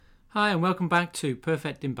Hi and welcome back to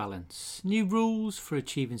Perfect Imbalance. New rules for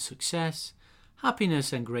achieving success,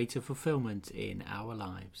 happiness and greater fulfillment in our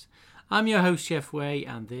lives. I'm your host Jeff Way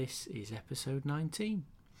and this is episode 19.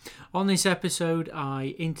 On this episode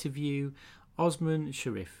I interview Osman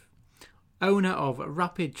Sharif, owner of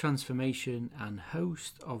Rapid Transformation and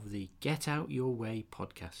host of the Get Out Your Way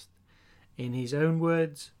podcast. In his own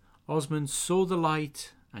words, Osman saw the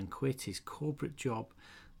light and quit his corporate job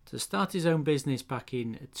to start his own business back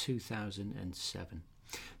in 2007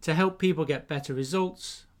 to help people get better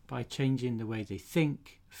results by changing the way they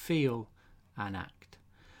think, feel and act.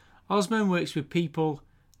 Osman works with people,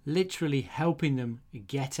 literally helping them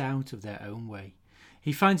get out of their own way.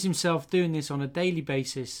 He finds himself doing this on a daily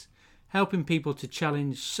basis, helping people to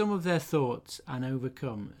challenge some of their thoughts and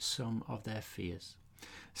overcome some of their fears.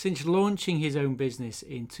 Since launching his own business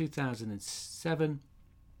in 2007,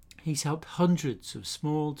 he's helped hundreds of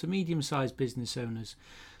small to medium-sized business owners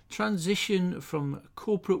transition from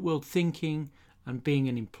corporate world thinking and being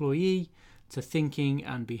an employee to thinking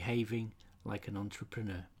and behaving like an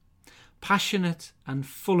entrepreneur. Passionate and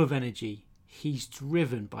full of energy, he's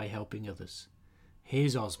driven by helping others.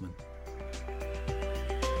 Here's Osman.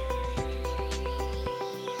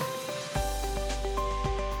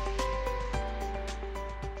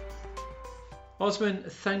 Osman,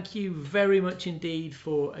 thank you very much indeed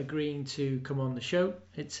for agreeing to come on the show.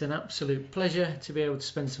 It's an absolute pleasure to be able to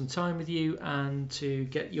spend some time with you and to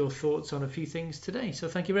get your thoughts on a few things today. So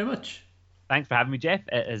thank you very much. Thanks for having me, Jeff.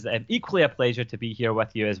 It is equally a pleasure to be here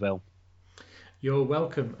with you as well. You're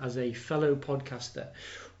welcome as a fellow podcaster.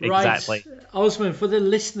 Exactly. Right, Osman, for the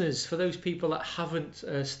listeners, for those people that haven't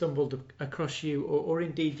stumbled across you or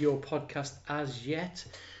indeed your podcast as yet,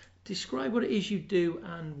 describe what it is you do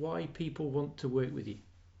and why people want to work with you.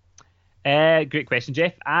 Great question,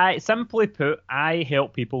 Jeff. Simply put, I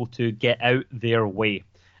help people to get out their way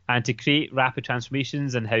and to create rapid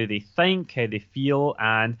transformations in how they think, how they feel,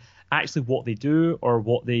 and actually what they do or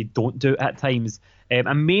what they don't do at times.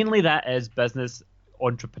 And mainly that is business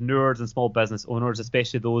entrepreneurs and small business owners,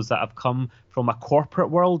 especially those that have come from a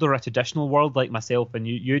corporate world or a traditional world like myself and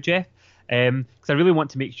you Jeff. Because I really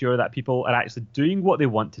want to make sure that people are actually doing what they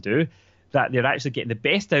want to do, that they're actually getting the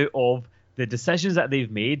best out of the decisions that they've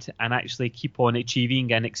made and actually keep on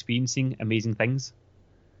achieving and experiencing amazing things.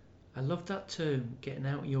 I love that term, getting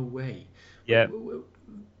out of your way. Yeah.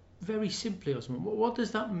 Very simply, Osman, what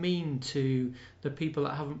does that mean to the people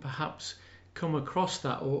that haven't perhaps come across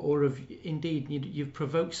that or have indeed you've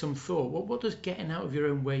provoked some thought? What does getting out of your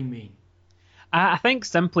own way mean? I think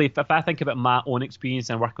simply, if I think about my own experience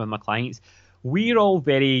and working with my clients, we're all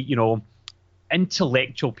very,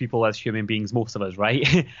 intellectual people as human beings, most of us,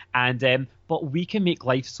 right? But we can make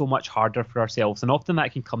life so much harder for ourselves. And often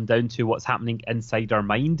that can come down to what's happening inside our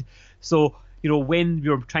mind. So, when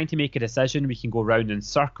we're trying to make a decision, we can go around in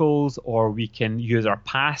circles or we can use our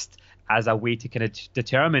past as a way to kind of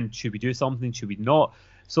determine, should we do something, should we not?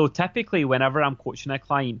 So typically, whenever I'm coaching a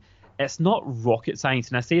client, it's not rocket science,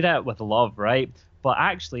 and I say that with love, right? But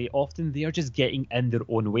actually, often they are just getting in their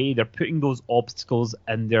own way. They're putting those obstacles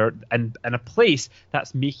in a place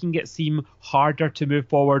that's making it seem harder to move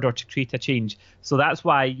forward or to create a change. So that's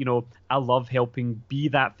why, I love helping be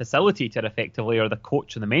that facilitator effectively, or the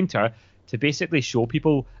coach or the mentor, to basically show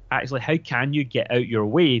people actually how can you get out your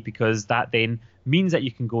way, because that then means that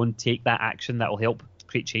you can go and take that action that will help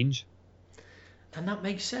create change. And that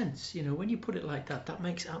makes sense. When you put it like that, that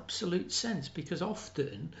makes absolute sense, because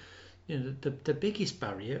often, the biggest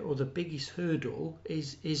barrier or the biggest hurdle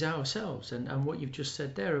is ourselves. And what you've just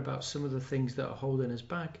said there about some of the things that are holding us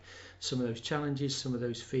back, some of those challenges, some of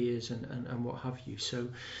those fears and what have you. So,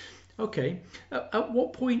 okay. At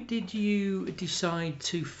what point did you decide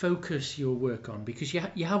to focus your work on? Because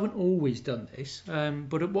you haven't always done this,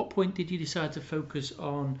 but at what point did you decide to focus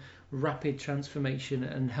on rapid transformation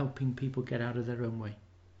and helping people get out of their own way?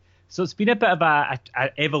 So it's been a bit of a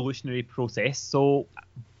evolutionary process. So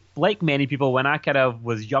like many people, when I kind of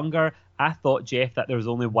was younger, I thought, Jeff, that there was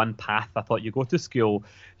only one path. I thought you go to school,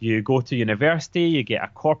 you go to university, you get a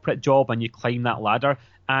corporate job and you climb that ladder.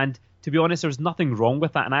 And to be honest, there's nothing wrong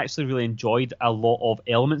with that. And I actually really enjoyed a lot of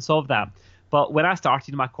elements of that. But when I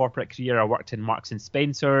started my corporate career, I worked in Marks and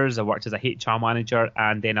Spencer's, I worked as a HR manager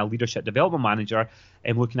and then a leadership development manager,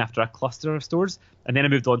 looking after a cluster of stores. And then I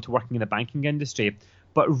moved on to working in the banking industry.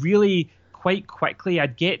 But really, quite quickly,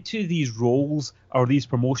 I'd get to these roles or these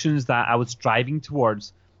promotions that I was striving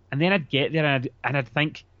towards. And then I'd get there and I'd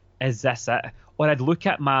think, is this it? Or I'd look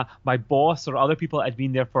at my boss or other people that had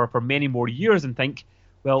been there for many more years and think,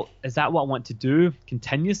 well, is that what I want to do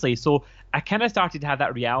continuously? So I kind of started to have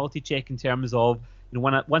that reality check in terms of,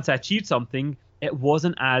 once I achieved something, it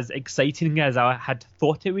wasn't as exciting as I had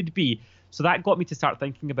thought it would be. So that got me to start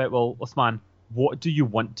thinking about, well, Osman, what do you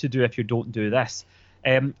want to do if you don't do this?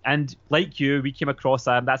 And like you, we came across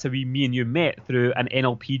that's how me and you met, through an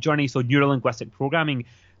NLP journey, so neuro linguistic programming.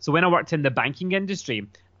 So when I worked in the banking industry,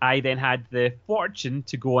 I then had the fortune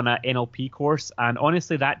to go on an NLP course, and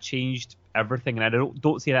honestly, that changed everything. And I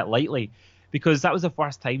don't say that lightly, because that was the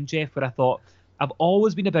first time, Jeff, where I thought, I've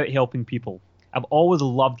always been about helping people. I've always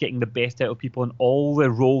loved getting the best out of people in all the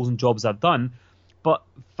roles and jobs I've done. But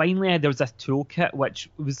finally, there was this toolkit which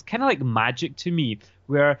was kind of like magic to me,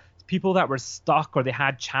 where people that were stuck or they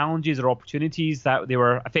had challenges or opportunities that they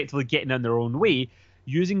were effectively getting in their own way,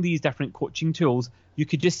 using these different coaching tools, you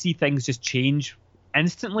could just see things just change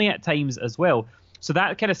instantly at times as well. So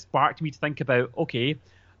that kind of sparked me to think about, okay,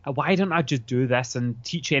 why don't I just do this and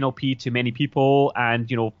teach NLP to many people and,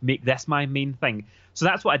 make this my main thing? So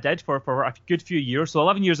that's what I did for a good few years. So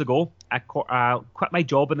 11 years ago, I quit my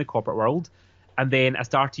job in the corporate world. And then I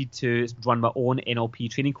started to run my own NLP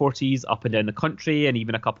training courses up and down the country, and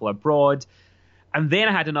even a couple abroad. And then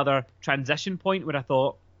I had another transition point where I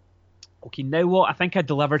thought, okay, now what? I think I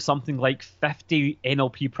delivered something like 50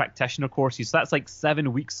 NLP practitioner courses. So that's like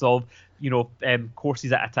 7 weeks of,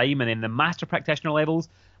 courses at a time, and then the master practitioner levels.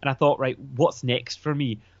 And I thought, right, what's next for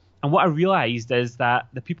me? And what I realized is that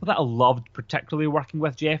the people that I loved particularly working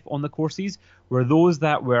with, Jeff, on the courses were those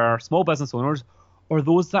that were small business owners, or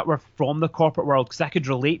those that were from the corporate world, because I could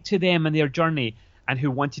relate to them in their journey, and who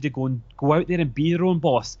wanted to go out there and be their own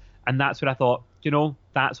boss. And that's what I thought,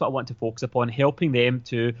 that's what I want to focus upon, helping them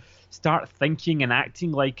to start thinking and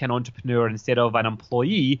acting like an entrepreneur instead of an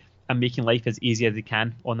employee, and making life as easy as they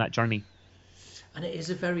can on that journey. And it is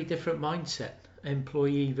a very different mindset,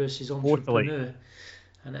 employee versus entrepreneur. Totally.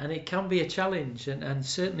 And it can be a challenge, and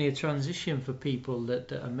certainly a transition for people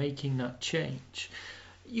that are making that change.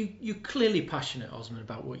 You're clearly passionate, Osman,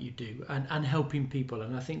 about what you do and helping people,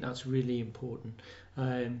 and I think that's really important.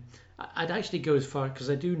 I'd actually go as far,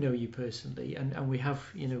 because I do know you personally, and we have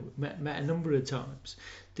met a number of times,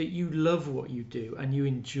 that you love what you do and you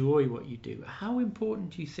enjoy what you do. How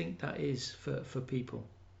important do you think that is for people?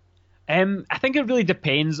 I think it really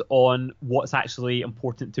depends on what's actually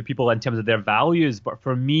important to people in terms of their values. But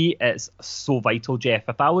for me, it's so vital, Jeff.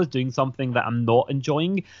 If I was doing something that I'm not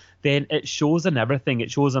enjoying, then it shows in everything.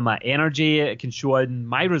 It shows in my energy. It can show in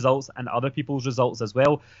my results and other people's results as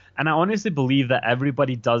well. And I honestly believe that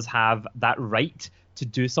everybody does have that right to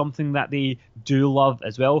do something that they do love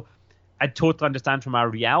as well. I totally understand from a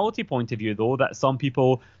reality point of view, though, that some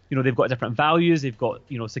people, they've got different values, they've got,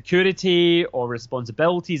 security or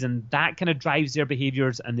responsibilities, and that kind of drives their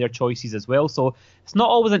behaviors and their choices as well. So it's not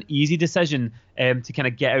always an easy decision to kind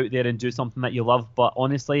of get out there and do something that you love. But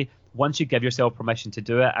honestly, once you give yourself permission to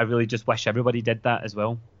do it, I really just wish everybody did that as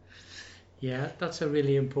well. Yeah, that's a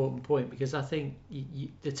really important point, because I think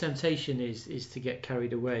the temptation is to get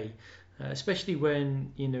carried away. Especially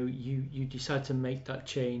when you decide to make that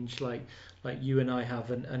change, like you and I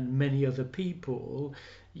have, and many other people,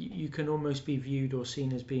 you can almost be viewed or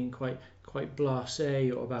seen as being quite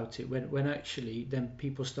blasé about it, when actually then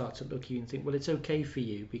people start to look at you and think, well, it's okay for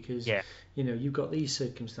you because you've got these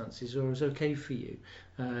circumstances, or it's okay for you.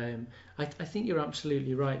 I think you're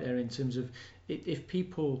absolutely right there, in terms of if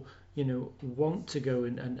people want to go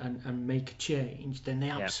and make a change, then they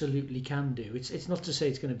absolutely can do. It's not to say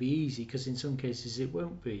it's going to be easy, because in some cases it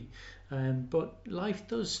won't be. But life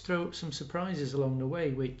does throw up some surprises along the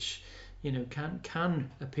way, which can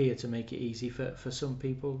appear to make it easy for some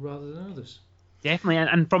people rather than others. Definitely,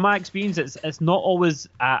 and from my experience, it's not always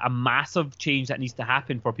a massive change that needs to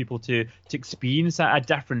happen for people to experience a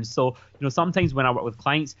difference. So, sometimes when I work with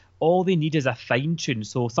clients, all they need is a fine tune.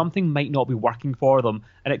 So something might not be working for them,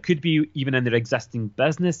 and it could be even in their existing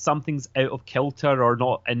business, something's out of kilter or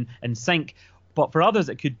not in sync. But for others,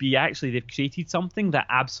 it could be actually they've created something that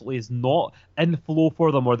absolutely is not in flow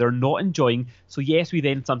for them, or they're not enjoying. So yes, we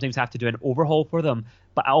then sometimes have to do an overhaul for them.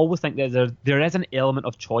 But I always think that there is an element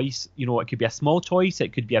of choice. It could be a small choice,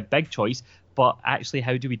 it could be a big choice. But actually,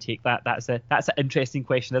 how do we take that? That's an interesting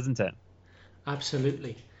question, isn't it?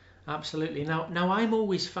 Absolutely. Now I'm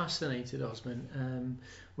always fascinated, Osman,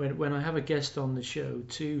 when I have a guest on the show,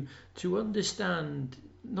 to understand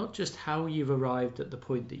not just how you've arrived at the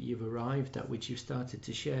point that you've arrived at, which you've started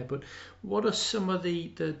to share, but what are some of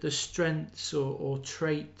the strengths or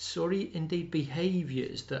traits, or indeed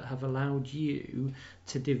behaviours, that have allowed you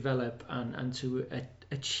to develop and to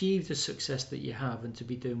achieve the success that you have, and to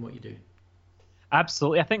be doing what you do?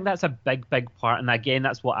 Absolutely. I think that's a big, big part. And again,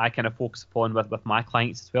 that's what I kind of focus upon with my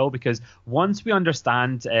clients as well, because once we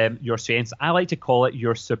understand your strengths, I like to call it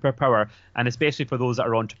your superpower. And especially for those that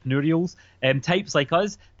are entrepreneurials, types like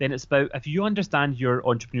us, then it's about if you understand your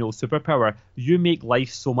entrepreneurial superpower, you make life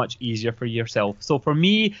so much easier for yourself. So for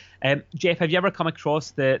me, Jeff, have you ever come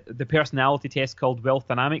across the personality test called Wealth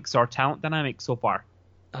Dynamics or Talent Dynamics so far?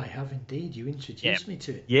 I have indeed. You introduced me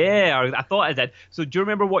to it. Yeah, I thought I did. So do you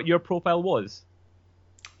remember what your profile was?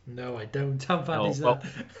 No, I don't. How bad is Well,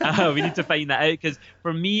 that? we need to find that out, because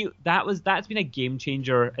for me that's been a game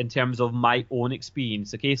changer in terms of my own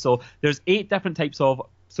experience. Okay, so there's 8 different types of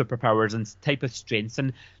superpowers and type of strengths,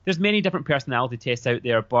 and there's many different personality tests out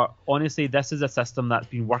there, but honestly this is a system that's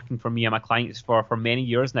been working for me and my clients for many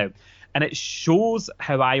years now, and it shows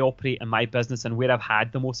how I operate in my business and where I've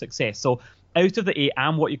had the most success. So out of the 8,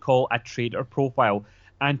 I'm what you call a trader profile.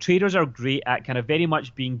 And traders are great at kind of very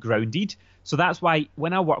much being grounded. So that's why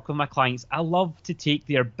when I work with my clients, I love to take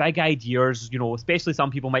their big ideas, especially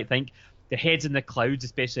some people might think their heads in the clouds,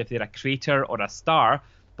 especially if they're a creator or a star.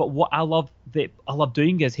 But what I love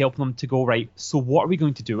doing is helping them to go, right, so what are we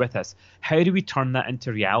going to do with this? How do we turn that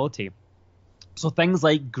into reality? So things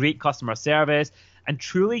like great customer service and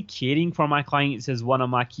truly caring for my clients is one of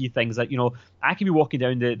my key things. That, I can be walking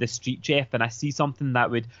down the street, Jeff, and I see something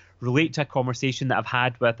that would relate to a conversation that I've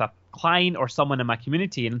had with a client or someone in my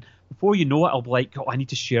community. And before you know it, I'll be like, I need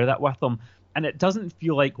to share that with them. And it doesn't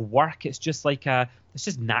feel like work. It's just it's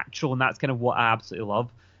just natural. And that's kind of what I absolutely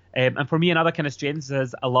love. And for me, another kind of strength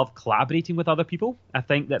is I love collaborating with other people. I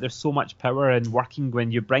think that there's so much power in working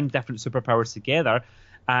when you bring different superpowers together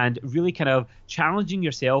and really kind of challenging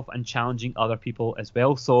yourself and challenging other people as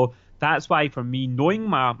well. So that's why for me, knowing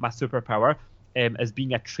my superpower as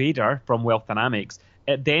being a trader from Wealth Dynamics,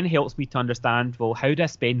 it then helps me to understand, well, how do I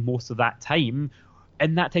spend most of that time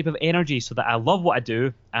in that type of energy so that I love what I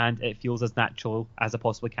do and it feels as natural as I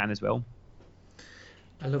possibly can as well.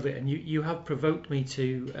 I love it. And you have provoked me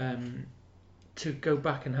to go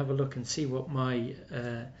back and have a look and see what my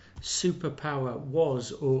superpower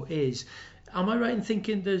was or is. Am I right in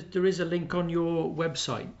thinking there is a link on your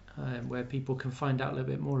website where people can find out a little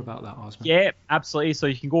bit more about that, Osman? Yeah, absolutely. So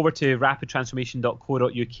you can go over to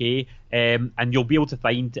rapidtransformation.co.uk and you'll be able to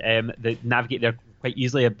find navigate there quite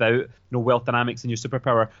easily about Wealth Dynamics and your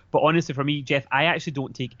superpower. But honestly, for me, Jeff, I actually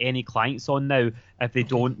don't take any clients on now if they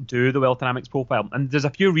don't do the Wealth Dynamics profile. And there's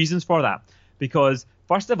a few reasons for that. Because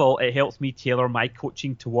first of all, it helps me tailor my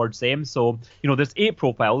coaching towards them. So, there's 8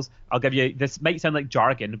 profiles. I'll give you, this might sound like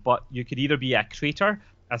jargon, but you could either be a creator,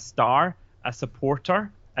 a star, a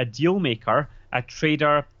supporter, a deal maker, a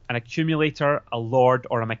trader, an accumulator, a lord,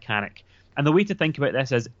 or a mechanic. And the way to think about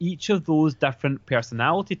this is each of those different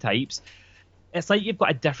personality types, it's like you've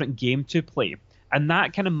got a different game to play. And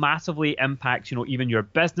that kind of massively impacts, even your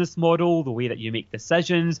business model, the way that you make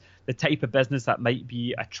decisions, the type of business that might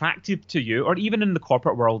be attractive to you, or even in the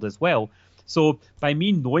corporate world as well. So by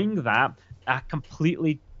me knowing that, I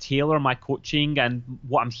completely tailor my coaching and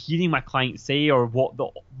what I'm hearing my clients say, or what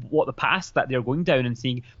the path that they're going down, and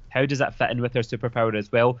seeing how does that fit in with their superpower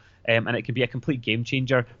as well. And it can be a complete game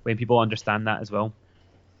changer when people understand that as well.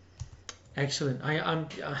 Excellent. I'm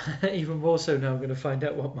even more so now. I'm going to find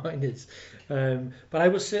out what mine is. But I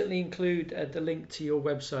will certainly include the link to your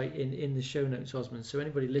website in the show notes, Osman. So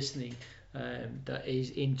anybody listening that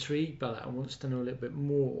is intrigued by that and wants to know a little bit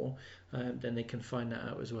more, then they can find that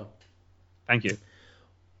out as well. Thank you.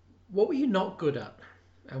 What were you not good at,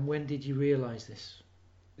 and when did you realise this?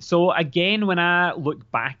 So again, when I look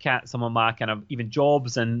back at some of my kind of even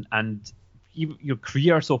jobs and your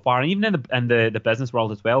career so far, and even in the business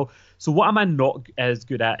world as well. So what am I not as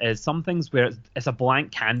good at is some things where it's a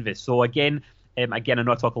blank canvas. So again, I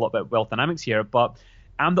know I talk a lot about Wealth Dynamics here, but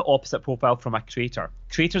I'm the opposite profile from a creator.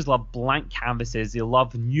 Creators love blank canvases. They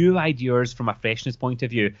love new ideas from a freshness point of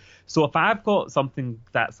view. So if I've got something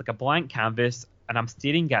that's like a blank canvas and I'm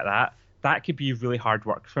staring at that could be really hard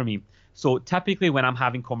work for me. So typically when I'm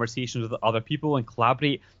having conversations with other people and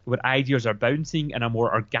collaborate, where ideas are bouncing in a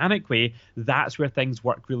more organic way, that's where things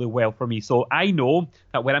work really well for me. So I know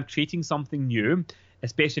that when I'm creating something new,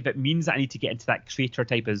 especially if it means that I need to get into that creator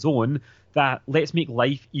type of zone, that let's make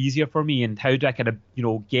life easier for me, and how do I kind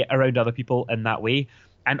of, get around other people in that way.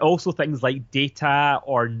 And also things like data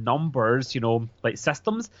or numbers, like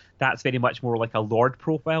systems, that's very much more like a Lord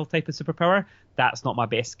profile type of superpower. That's not my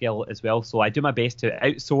best skill as well. So I do my best to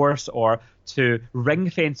outsource or to ring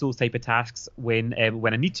fence those type of tasks when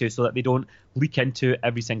I need to, so that they don't leak into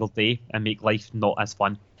every single day and make life not as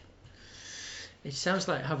fun. it sounds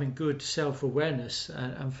like having good self-awareness,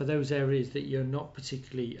 and for those areas that you're not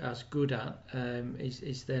particularly as good at,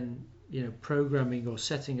 is then programming or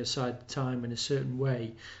setting aside the time in a certain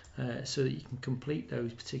way so that you can complete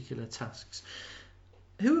those particular tasks.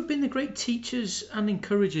 Who have been the great teachers and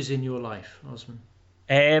encouragers in your life, Osman?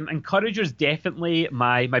 Encouragers, definitely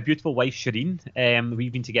my beautiful wife Shireen.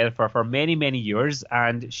 We've been together for many years,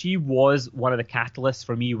 and she was one of the catalysts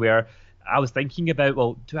for me where I was thinking about,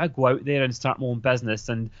 well, do I go out there and start my own business?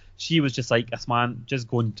 And she was just like, Osman, just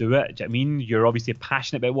go and do it. Do you know what I mean? You're obviously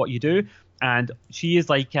passionate about what you do. And she's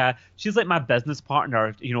like my business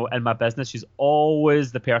partner, in my business. She's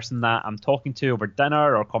always the person that I'm talking to over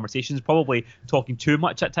dinner or conversations, probably talking too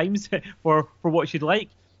much at times for what she'd like.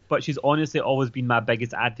 But she's honestly always been my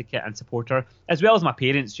biggest advocate and supporter, as well as my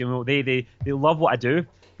parents. They love what I do.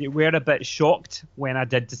 They were a bit shocked when I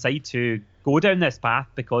did decide to go down this path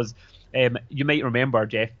because you might remember,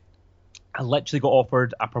 Jeff, I literally got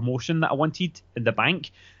offered a promotion that I wanted in the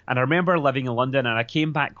bank. And I remember living in London, and I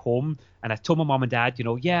came back home and I told my mum and dad,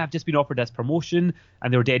 I've just been offered this promotion,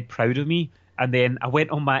 and they were dead proud of me. And then I went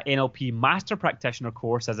on my NLP Master Practitioner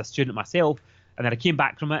course as a student myself. And then I came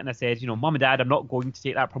back from it and I said, Mum and Dad, I'm not going to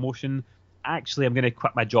take that promotion. Actually, I'm going to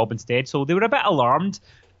quit my job instead. So they were a bit alarmed.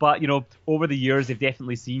 But, over the years, they've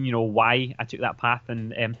definitely seen, why I took that path, and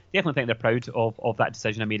definitely think they're proud of that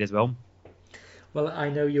decision I made as well. Well, I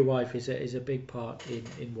know your wife is a big part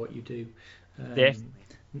in what you do. Definitely.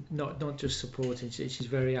 Not just supporting, she's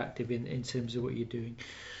very active in terms of what you're doing.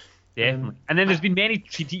 Definitely. And then there's been many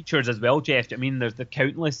teachers as well, Jeff. I mean, there's the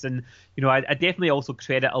countless, and I definitely also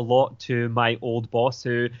credit a lot to my old boss,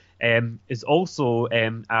 who is also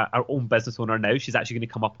our own business owner now. She's actually going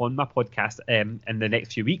to come up on my podcast in the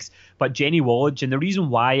next few weeks. But Jenny Wallage, and the reason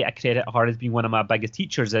why I credit her as being one of my biggest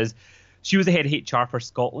teachers is she was the head of HR for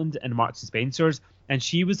Scotland in Marks and Spencer's, and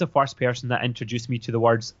she was the first person that introduced me to the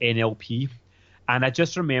words NLP. And I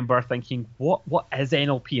just remember thinking, what is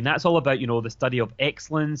NLP? And that's all about, the study of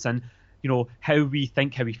excellence and, how we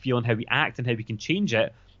think, how we feel, and how we act, and how we can change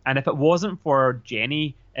it. And if it wasn't for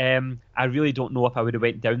Jenny, I really don't know if I would have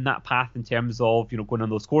went down that path in terms of, going on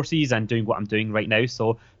those courses and doing what I'm doing right now.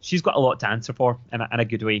 So she's got a lot to answer for in a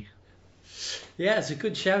good way. Yeah, it's a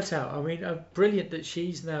good shout out. I mean, brilliant that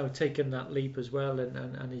she's now taken that leap as well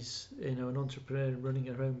and is an entrepreneur and running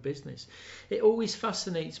her own business. It always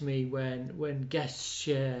fascinates me when guests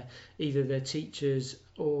share either their teachers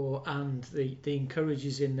and the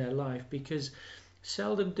encouragers in their life, because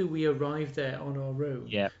seldom do we arrive there on our own.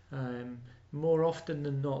 Yeah. More often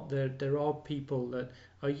than not, there are people that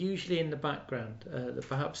are usually in the background that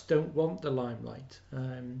perhaps don't want the limelight,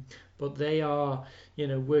 but they are,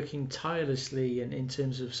 working tirelessly in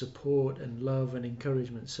terms of support and love and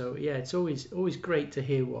encouragement. So yeah, it's always great to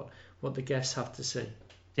hear what the guests have to say.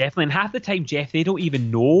 Definitely, and half the time, Jeff, they don't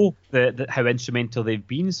even know how instrumental they've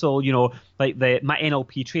been. So like my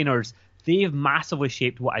NLP trainers, they've massively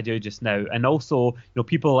shaped what I do just now. And also,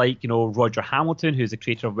 people like, Roger Hamilton, who's the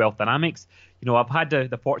creator of Wealth Dynamics. I've had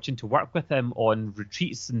the fortune to work with him on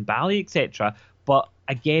retreats in Bali, etc. But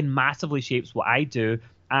again, massively shapes what I do.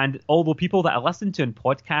 And although people that I listen to in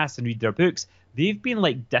podcasts and read their books, they've been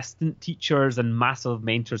like distant teachers and massive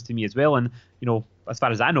mentors to me as well. And, as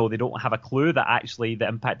far as I know, they don't have a clue that actually the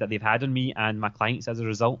impact that they've had on me and my clients as a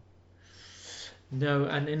result. No,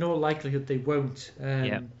 and in all likelihood, they won't.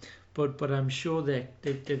 Yeah. But I'm sure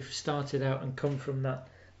they've started out and come from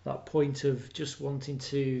that point of just wanting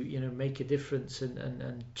to make a difference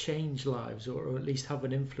and change lives, or at least have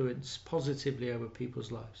an influence positively over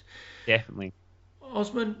people's lives. Definitely.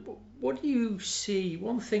 Osman, what do you see?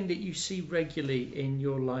 One thing that you see regularly in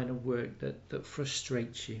your line of work that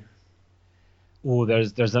frustrates you? Oh,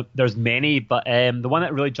 there's many, but the one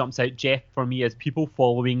that really jumps out, Jeff, for me is people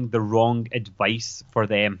following the wrong advice for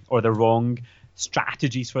them or the wrong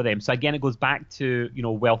strategies for them. So again, it goes back to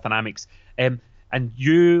Wealth Dynamics. And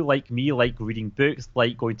you, like me, like reading books,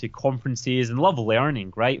 like going to conferences, and love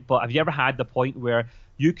learning, right? But have you ever had the point where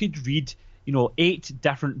you could read 8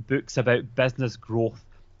 different books about business growth,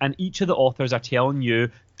 and each of the authors are telling you,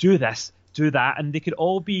 do this, do that, and they could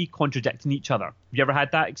all be contradicting each other? Have you ever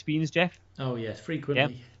had that experience, Jeff? Oh yes,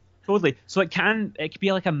 frequently. Yeah, totally. So it can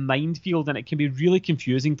be like a minefield, and it can be really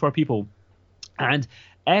confusing for people. And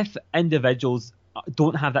if individuals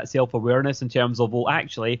don't have that self-awareness in terms of, well,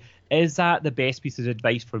 actually, is that the best piece of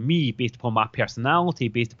advice for me based upon my personality,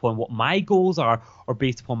 based upon what my goals are, or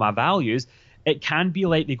based upon my values, it can be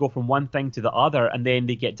like they go from one thing to the other and then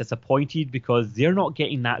they get disappointed because they're not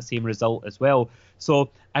getting that same result as well.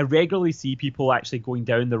 So I regularly see people actually going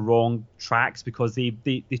down the wrong tracks because they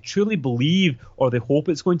truly believe or they hope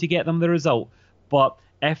it's going to get them the result. But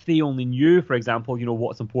If they only knew, for example,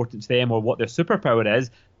 what's important to them or what their superpower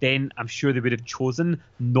is, then I'm sure they would have chosen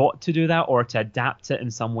not to do that or to adapt it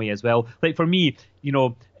in some way as well. Like for me,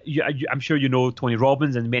 I'm sure you know Tony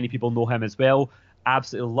Robbins, and many people know him as well.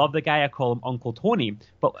 Absolutely love the guy. I call him Uncle Tony.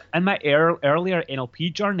 But in my earlier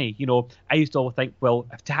NLP journey, I used to always think, well,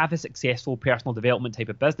 to have a successful personal development type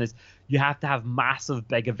of business, you have to have massive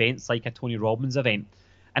big events like a Tony Robbins event.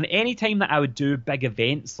 And any time that I would do big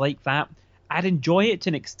events like that, I'd enjoy it to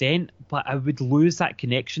an extent, but I would lose that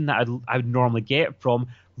connection that I would normally get from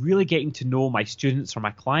really getting to know my students or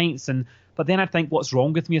my clients. But then I think, what's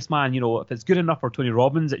wrong with me, Usman? If it's good enough for Tony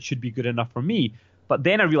Robbins, it should be good enough for me. But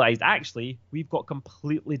then I realized, actually, we've got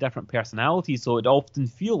completely different personalities. So it often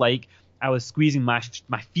feel like I was squeezing my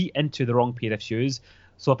feet into the wrong pair of shoes.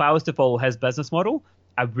 So if I was to follow his business model,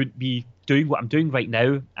 I wouldn't be doing what I'm doing right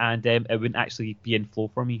now, and it wouldn't actually be in flow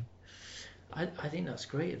for me. I think that's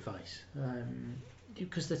great advice,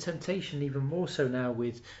 because the temptation, even more so now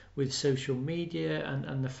with social media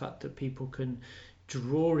and the fact that people can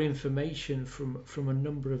draw information from a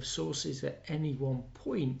number of sources at any one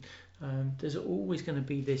point, there's always going to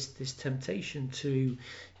be this temptation to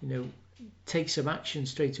take some action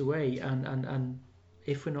straight away, and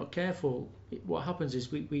if we're not careful, what happens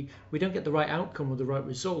is we don't get the right outcome or the right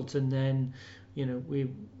result, and then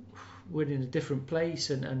we're in a different place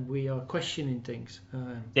and we are questioning things.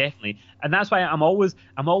 Definitely. And that's why I'm always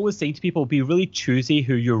saying to people, be really choosy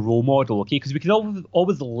who your role model, okay? Because we can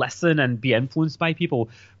always listen and be influenced by people.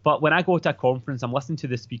 But when I go to a conference, I'm listening to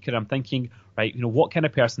the speaker, I'm thinking, right, what kind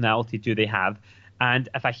of personality do they have? And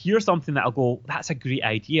if I hear something that I'll go, that's a great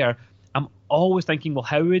idea, I'm always thinking, well,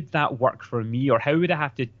 how would that work for me? Or how would I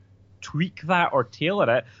have to tweak that or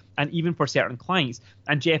tailor it? And even for certain clients.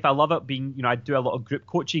 And Jeff, I love it being, I do a lot of group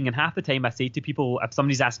coaching, and half the time I say to people, if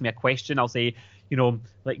somebody's asking me a question, I'll say,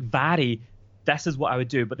 like, Vary, this is what I would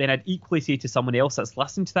do. But then I'd equally say to someone else that's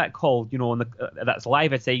listening to that call, that's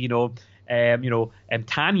live, I'd say,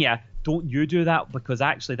 Tanya, don't you do that, because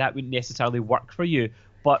actually that wouldn't necessarily work for you.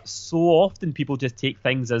 But so often people just take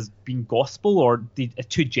things as being gospel or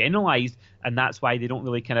too generalized, and that's why they don't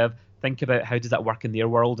really kind of think about how does that work in their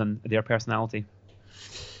world and their personality.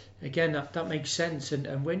 Again, that makes sense,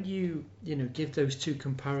 and when you give those two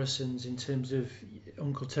comparisons in terms of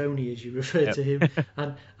Uncle Tony, as you refer to him,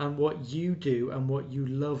 and what you do and what you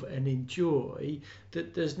love and enjoy,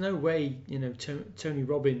 that there's no way Tony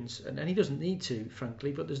Robbins, and he doesn't need to,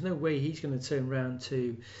 frankly, but there's no way he's going to turn around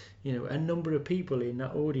to a number of people in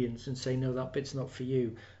that audience and say, no, that bit's not for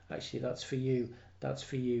you. Actually, that's for you. That's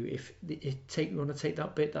for you. If you want to take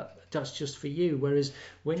that bit, that's just for you. Whereas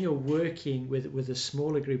when you're working with a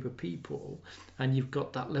smaller group of people and you've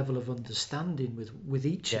got that level of understanding with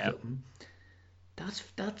each of them,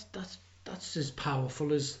 that's as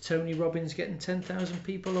powerful as Tony Robbins getting 10,000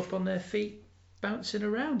 people up on their feet bouncing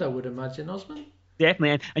around, I would imagine, Osman.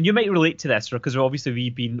 Definitely, and you might relate to this, because obviously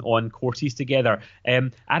we've been on courses together.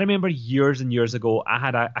 I remember years and years ago, I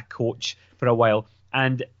had a coach for a while,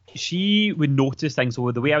 and she would notice things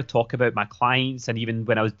over the way I would talk about my clients, and even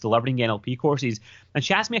when I was delivering NLP courses. And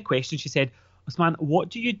she asked me a question. She said, Usman, what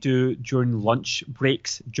do you do during lunch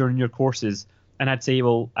breaks during your courses? And I'd say,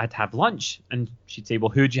 well, I'd have lunch. And she'd say, well,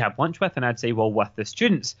 who do you have lunch with? And I'd say, well, with the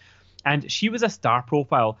students. And she was a star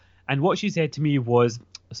profile. And what she said to me was,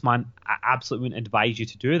 Usman, I absolutely wouldn't advise you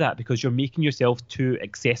to do that, because you're making yourself too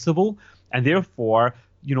accessible, and therefore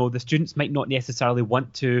the students might not necessarily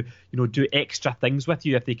want to, do extra things with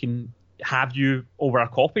you if they can have you over a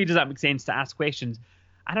coffee. Does that make sense, to ask questions?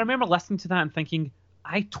 And I remember listening to that and thinking,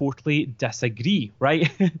 I totally disagree, right?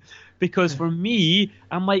 Because for me,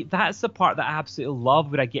 I'm like, that's the part that I absolutely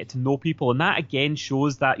love, where I get to know people. And that again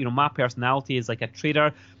shows that, my personality is like a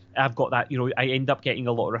trader. I've got that, I end up getting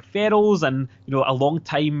a lot of referrals and, a long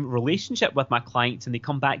time relationship with my clients, and they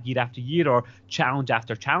come back year after year or challenge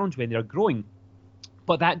after challenge when they're growing.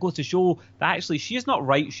 But that goes to show that actually she's not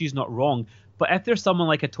right, she's not wrong. But if there's someone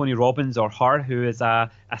like a Tony Robbins or her who is a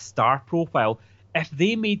star profile, if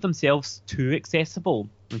they made themselves too accessible,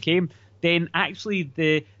 okay, then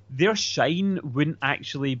actually their shine wouldn't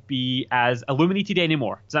actually be as illuminated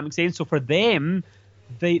anymore. Does that make sense? So for them,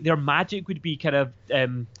 their magic would be kind of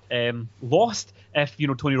lost if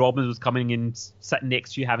Tony Robbins was coming and sitting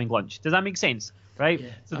next to you having lunch. Does that make sense? Right? Yeah,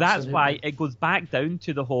 so absolutely. That's why it goes back down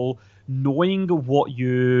to the whole knowing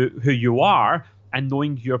who you are and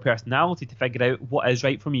knowing your personality to figure out what is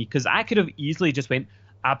right for me. Because I could have easily just went,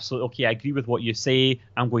 absolutely, okay, I agree with what you say,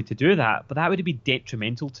 I'm going to do that. But that would be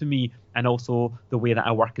detrimental to me and also the way that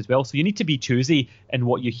I work as well. So you need to be choosy in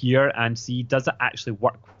what you hear and see, does it actually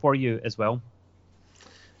work for you as well?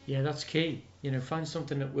 Yeah, that's key. Find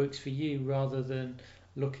something that works for you rather than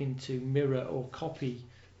looking to mirror or copy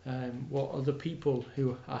what other people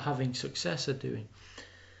who are having success are doing.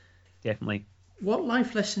 Definitely. What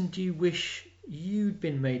life lesson do you wish you'd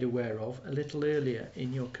been made aware of a little earlier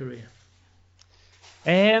in your career?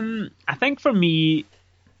 I think for me,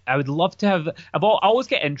 I would love to have. I always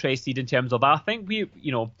get interested in terms of. I think we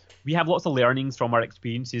have lots of learnings from our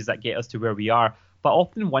experiences that get us to where we are. But I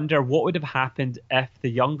often wonder what would have happened if the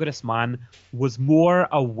youngest man was more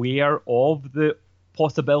aware of the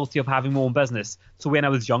possibility of having my own business. So when I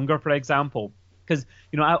was younger, for example, because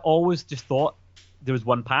I always just thought there was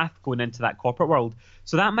one path going into that corporate world.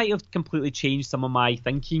 So that might have completely changed some of my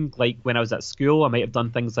thinking. Like when I was at school, I might have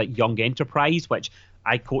done things like Young Enterprise, which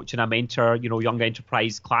I coach and I mentor, Young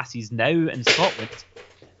Enterprise classes now in Scotland.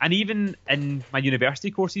 And even in my university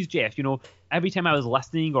courses, Jeff, every time I was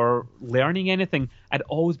listening or learning anything, I'd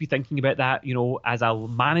always be thinking about that, as a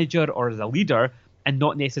manager or as a leader, and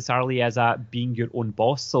not necessarily as a being your own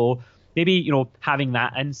boss. So maybe, having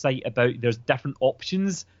that insight about there's different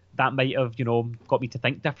options that might have, got me to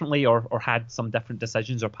think differently or had some different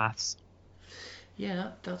decisions or paths. Yeah,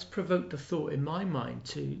 that's provoked a thought in my mind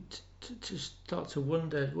to start to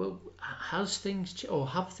wonder, well, have things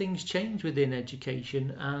changed within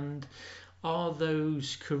education, and are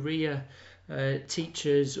those career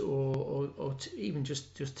teachers or even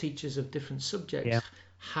just teachers of different subjects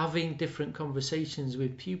having different conversations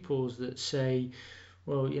with pupils that say,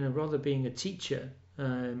 well, rather being a teacher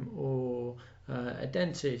or a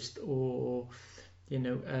dentist or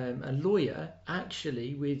a lawyer,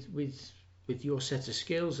 actually with your set of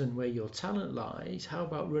skills and where your talent lies, how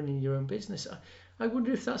about running your own business? I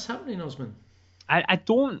wonder if that's happening, Osman. I'd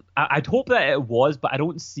hope that it was, but I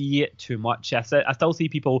don't see it too much. I still see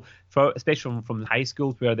people, especially from high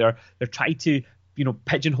schools, where they're trying to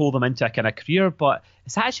pigeonhole them into a kind of career. But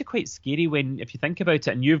it's actually quite scary if you think about it,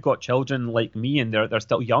 and you've got children like me and they're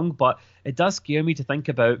still young. But it does scare me to think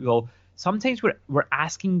about, well, sometimes we're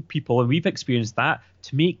asking people, and we've experienced that,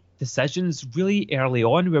 to make decisions really early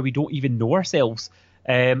on where we don't even know ourselves.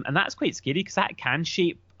 And that's quite scary because that can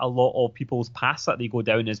shape a lot of people's paths that they go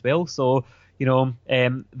down as well. So,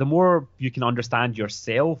 the more you can understand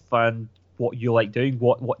yourself and what you like doing,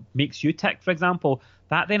 what makes you tick, for example,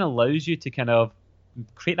 that then allows you to kind of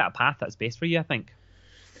create that path that's best for you, I think.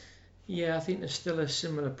 Yeah, I think there's still a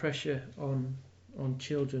similar pressure on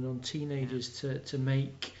children, on teenagers to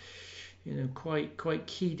make quite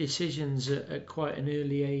key decisions at quite an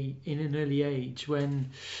early age,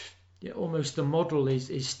 when almost the model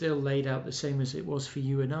is still laid out the same as it was for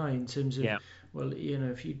you and I, in terms of well,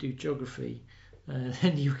 if you do geography,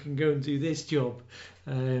 then you can go and do this job,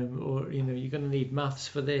 or you're going to need maths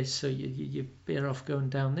for this, so you're better off going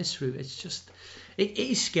down this route. It's just it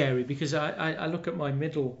is scary, because I look at my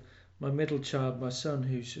middle child, my son,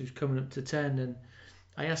 who's coming up to 10, and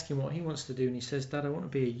I ask him what he wants to do, and he says, "Dad, I want to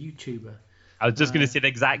be a YouTuber." I was just going to say the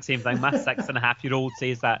exact same thing. My 6.5-year-old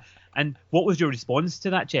says that. And what was your response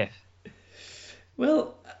to that, Jeff?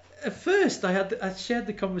 Well, at first I shared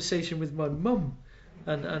the conversation with my mum,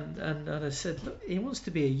 and I said, look, he wants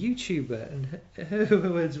to be a YouTuber, and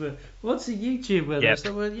her words were, "What's a YouTuber?" Yep. I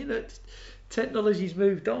said, well, technology's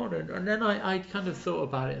moved on, and then I kind of thought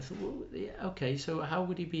about it. I thought, well, yeah, okay, so how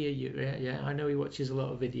would he be a YouTuber? Yeah, I know he watches a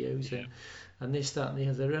lot of videos and this, that, and the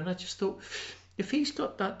other, and I just thought, if he's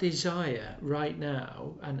got that desire right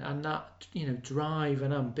now and that drive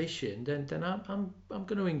and ambition, then I'm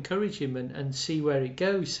going to encourage him and see where it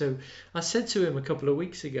goes. So I said to him a couple of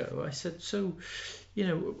weeks ago, I said, so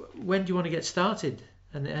when do you want to get started?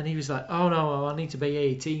 And he was like, oh no, I need to be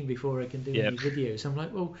 18 before I can do any videos. I'm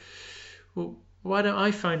like, well, why don't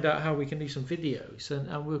I find out how we can do some videos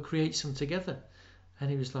and we'll create some together?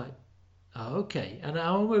 And he was like, oh, okay. And I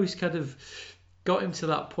almost kind of got him to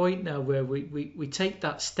that point now where we take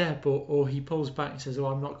that step, or he pulls back and says, oh,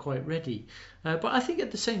 I'm not quite ready. But I think at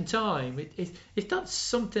the same time, if that's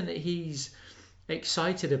something that he's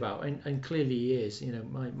excited about, and clearly he is,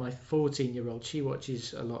 my 14-year-old, she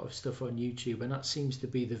watches a lot of stuff on YouTube, and that seems to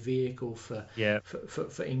be the vehicle for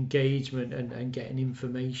engagement and getting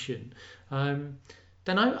information,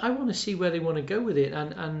 then I want to see where they want to go with it,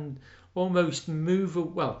 and almost move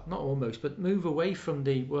away from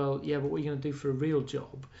the, well, yeah, but what are you going to do for a real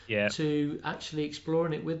job, to actually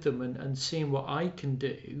exploring it with them and seeing what I can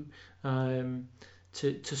do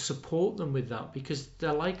to support them with that, because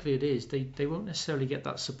the likelihood is they won't necessarily get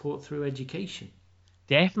that support through education.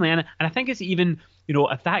 Definitely, and I think it's even,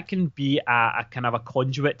 if that can be a kind of a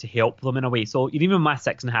conduit to help them in a way. So even my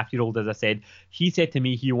 6.5-year-old, as I said, he said to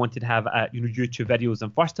me he wanted to have YouTube videos,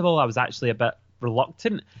 and first of all, I was actually a bit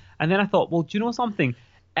reluctant, and then I thought, well, do you know something?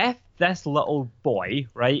 If this little boy,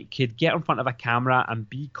 right, could get in front of a camera and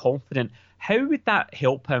be confident, how would that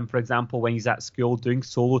help him, for example, when he's at school doing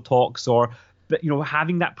solo talks or, but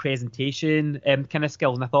having that presentation kind of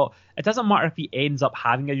skills? And I thought, it doesn't matter if he ends up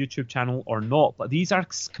having a YouTube channel or not, but these are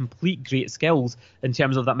complete great skills in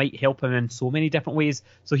terms of that might help him in so many different ways.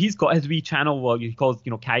 So he's got his wee channel, well, he calls,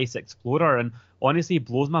 Caius Explorer, and honestly, it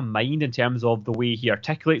blows my mind in terms of the way he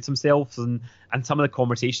articulates himself and some of the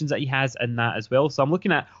conversations that he has in that as well. So I'm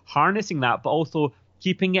looking at harnessing that, but also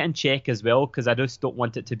keeping it in check as well, because I just don't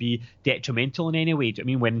want it to be detrimental in any way. Do you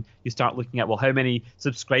know what I mean? When you start looking at, well, how many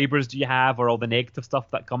subscribers do you have, or all the negative stuff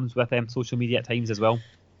that comes with social media at times as well.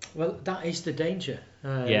 Well, that is the danger.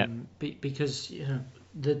 Because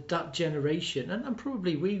that generation, and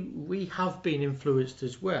probably we have been influenced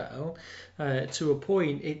as well, to a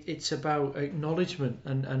point. It's about acknowledgement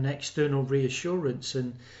and external reassurance,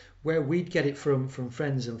 and where we'd get it from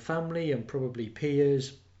friends and family and probably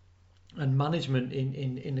peers and management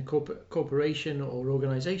in a corporation or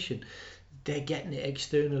organization. They're getting it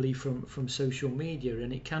externally from social media,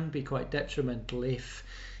 and it can be quite detrimental if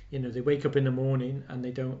they wake up in the morning and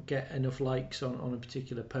they don't get enough likes on a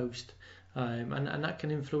particular post, and that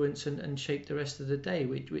can influence and shape the rest of the day,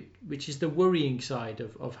 which is the worrying side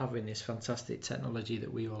of having this fantastic technology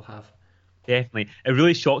that we all have. Definitely. It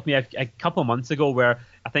really shocked me a couple of months ago, where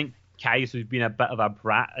I think Caius was being a bit of a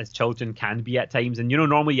brat, as children can be at times. And,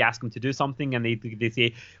 normally you ask them to do something and they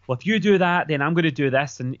say, well, if you do that, then I'm going to do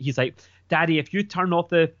this. And he's like, Daddy, if you turn off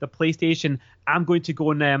the PlayStation, I'm going to go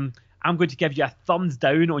and I'm going to give you a thumbs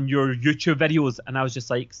down on your YouTube videos. And I was just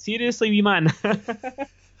like, seriously, wee man?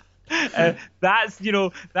 That's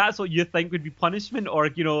what you think would be punishment, or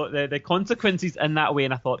the consequences in that way.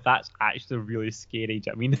 And I thought, that's actually really scary.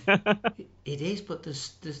 Do you know what I mean? It is, but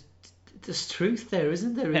there's truth there,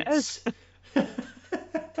 isn't there? It is.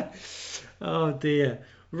 Oh dear.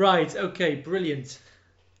 Right, okay, brilliant.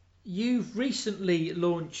 You've recently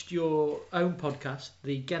launched your own podcast,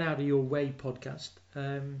 the Get Out of Your Way podcast.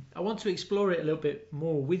 I want to explore it a little bit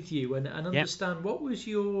more with you and understand what was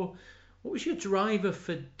your driver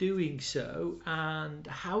for doing so, and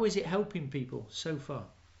how is it helping people so far?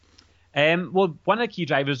 Well, one of the key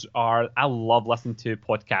drivers are, I love listening to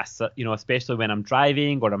podcasts, especially when I'm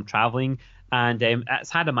driving or I'm traveling, and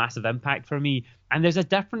it's had a massive impact for me. And there's a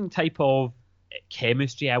different type of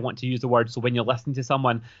chemistry, I want to use the word. So when you're listening to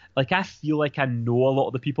someone, like, I feel like I know a lot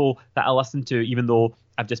of the people that I listen to, even though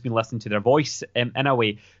I've just been listening to their voice in a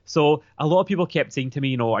way. So a lot of people kept saying to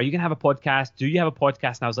me, are you going to have a podcast? Do you have a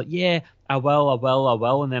podcast? And I was like, yeah, I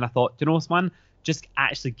will. And then I thought, man, just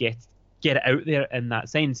actually get it out there in that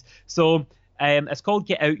sense. So it's called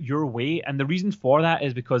Get Out Your Way. And the reason for that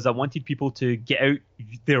is because I wanted people to get out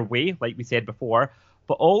their way, like we said before,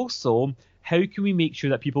 but also, how can we make sure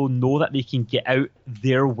that people know that they can get out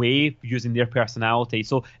their way using their personality?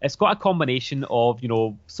 So it's got a combination of,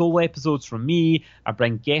 solo episodes from me, I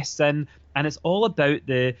bring guests in, and it's all about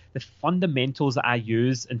the fundamentals that I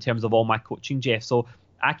use in terms of all my coaching, Jeff. So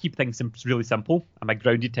I keep things really simple. I'm a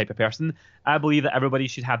grounded type of person. I believe that everybody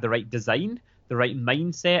should have the right design, the right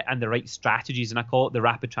mindset, and the right strategies, and I call it the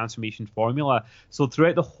rapid transformation formula. So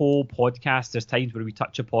throughout the whole podcast, there's times where we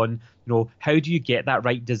touch upon, how do you get that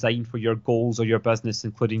right design for your goals or your business,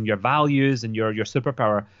 including your values and your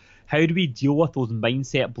superpower? How do we deal with those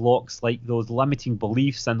mindset blocks, like those limiting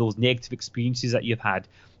beliefs and those negative experiences that you've had?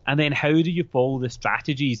 And then how do you follow the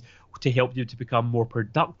strategies to help you to become more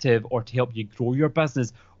productive, or to help you grow your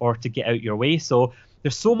business, or to get out your way? So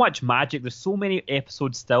there's so much magic. There's so many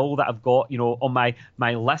episodes still that I've got, on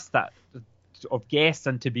my list of guests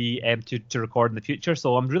and to be to record in the future.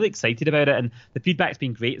 So I'm really excited about it, and the feedback's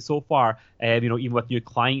been great so far. Even with new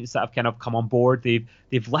clients that have kind of come on board,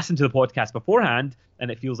 they've listened to the podcast beforehand, and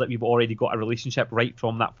it feels like we've already got a relationship right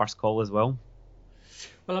from that first call as well.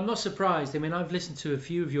 Well, I'm not surprised. I mean, I've listened to a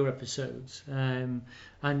few of your episodes, and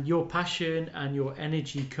your passion and your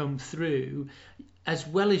energy come through, as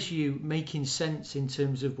well as you making sense in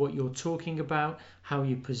terms of what you're talking about, how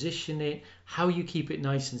you position it, how you keep it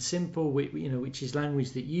nice and simple, which is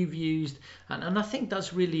language that you've used. And I think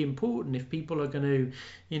that's really important if people are going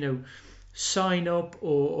to, sign up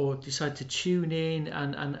or decide to tune in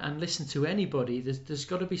and listen to anybody. There's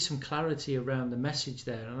got to be some clarity around the message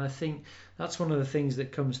there. And I think that's one of the things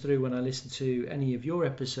that comes through when I listen to any of your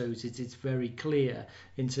episodes. It's very clear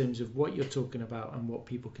in terms of what you're talking about and what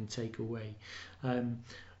people can take away.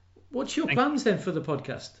 What's your plans then for the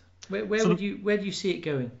podcast? Where do you see it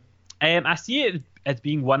going? I see it as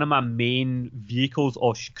being one of my main vehicles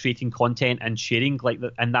of creating content and sharing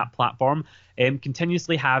in that platform.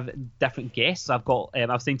 Continuously have different guests. I've got I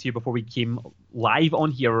was saying to you before we came live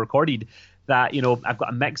on here or recorded that I've got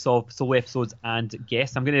a mix of solo episodes and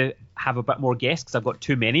guests. I'm going to have a bit more guests because I've got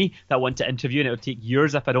too many that I want to interview, and it'll take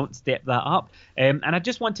years if I don't step that up. And I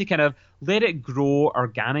just want to kind of let it grow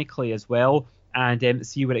organically as well, and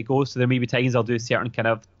see where it goes. So there may be times I'll do certain kind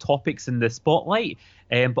of topics in the spotlight,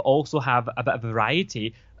 but also have a bit of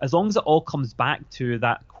variety, as long as it all comes back to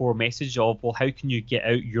that core message of, well, how can you get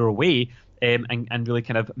out your way, and really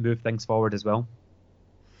kind of move things forward as well.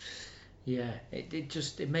 Yeah,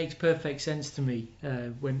 it makes perfect sense to me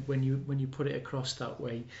when you put it across that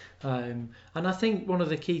way, and I think one of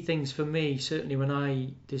the key things for me, certainly when I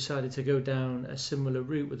decided to go down a similar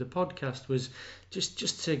route with the podcast, was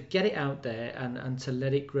just to get it out there and to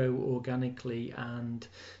let it grow organically, and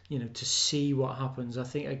to see what happens. I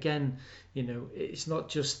think again, it's not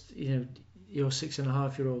just your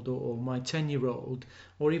 6.5-year-old or my 10-year-old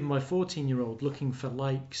or even my 14-year-old looking for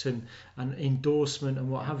likes and endorsement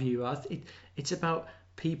and what have you. It's about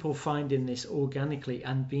people finding this organically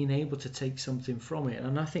and being able to take something from it.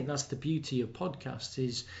 And I think that's the beauty of podcasts,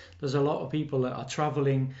 is there's a lot of people that are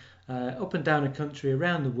traveling up and down a country,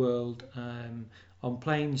 around the world, on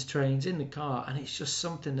planes, trains, in the car, and it's just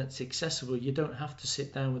something that's accessible. You don't have to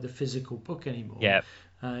sit down with a physical book anymore. Yeah.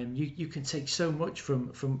 You can take so much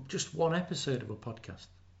from just one episode of a podcast.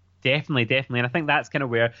 Definitely. And I think that's kind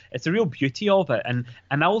of where it's the real beauty of it. And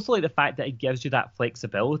I also like the fact that it gives you that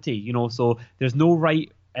flexibility, so there's no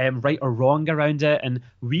right or wrong around it. And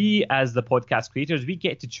we, as the podcast creators, we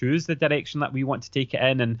get to choose the direction that we want to take it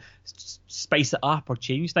in and spice it up or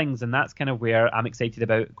change things. And that's kind of where I'm excited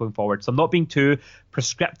about going forward. So I'm not being too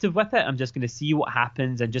prescriptive with it. I'm just going to see what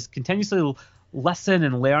happens and just continuously listen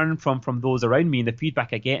and learn from those around me and the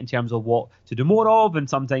feedback I get in terms of what to do more of and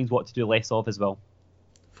sometimes what to do less of as well.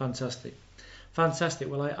 Fantastic.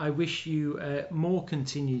 Well, I wish you more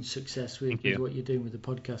continued success with what you're doing with the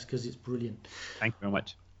podcast, because it's brilliant. Thank you very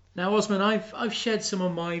much. Now, Osman, I've shared some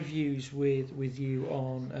of my views with you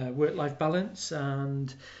on work-life balance,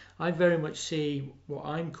 and I very much see what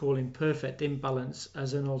I'm calling perfect imbalance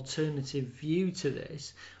as an alternative view to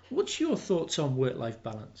this. What's your thoughts on work-life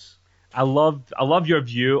balance? I love your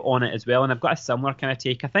view on it as well, and I've got a similar kind of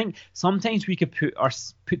take. I think sometimes we could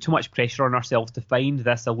put too much pressure on ourselves to find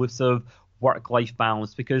this elusive work-life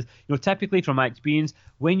balance, because typically from my experience,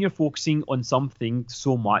 when you're focusing on something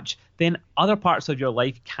so much, then other parts of your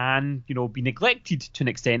life can be neglected to an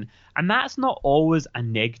extent, and that's not always a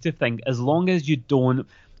negative thing, as long as you don't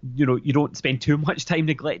spend too much time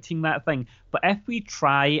neglecting that thing. But if we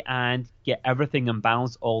try and get everything in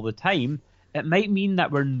balance all the time, it might mean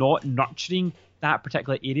that we're not nurturing that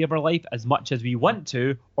particular area of our life as much as we want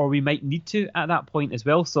to, or we might need to at that point as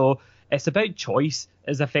well. So it's about choice,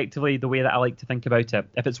 is effectively the way that I like to think about it.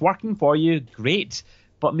 If it's working for you, great,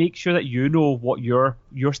 but make sure that you know what your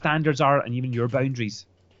standards are and even your boundaries.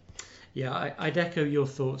 Yeah, I'd echo your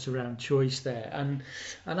thoughts around choice there, and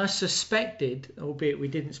I suspected, albeit we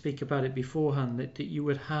didn't speak about it beforehand, that you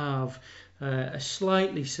would have a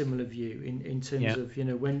slightly similar view in terms of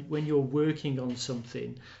when you're working on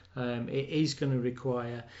something, it is going to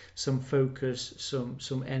require some focus,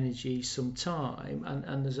 some energy, some time,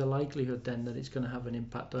 and there's a likelihood then that it's going to have an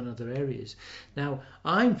impact on other areas. Now,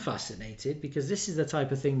 I'm fascinated because this is the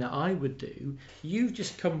type of thing that I would do. You've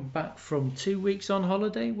just come back from 2 weeks on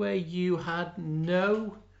holiday where you had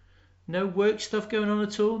no work stuff going on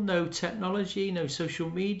at all, no technology, no social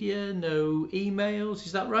media, no emails.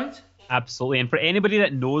 Is that right? Absolutely. And for anybody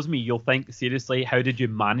that knows me, you'll think, seriously, how did you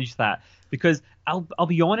manage that? Because I'll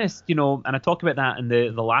be honest, and I talk about that in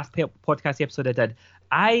the last podcast episode I did,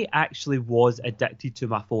 I actually was addicted to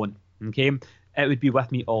my phone, okay? It would be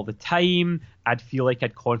with me all the time. I'd feel like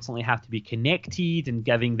I'd constantly have to be connected and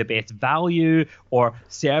giving the best value or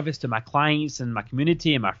service to my clients and my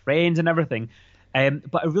community and my friends and everything.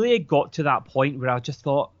 But I really got to that point where I just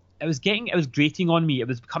thought it was grating on me. It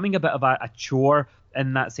was becoming a bit of a chore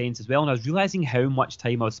in that sense as well, and I was realizing how much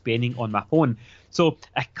time I was spending on my phone. So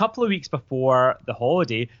a couple of weeks before the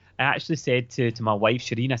holiday, I actually said to my wife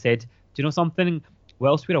Shireen, I said, do you know something,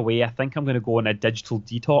 whilst we're away, I think I'm going to go on a digital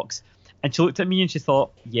detox. And she looked at me and she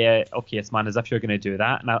thought, yeah, okay, man, as if you're going to do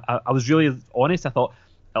that. And I was really honest. I thought,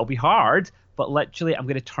 it'll be hard, but literally I'm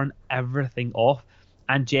going to turn everything off.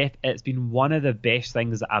 And Jeff, it's been one of the best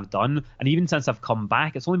things that I've done. And even since I've come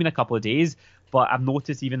back, it's only been a couple of days, but I've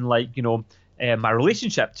noticed even my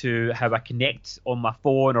relationship to how I connect on my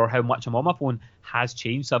phone or how much I'm on my phone has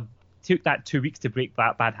changed. So I took that 2 weeks to break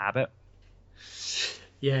that bad habit.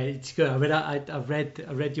 Yeah, it's good. I mean, I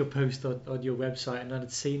read your post on your website, and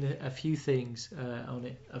I'd seen a few things on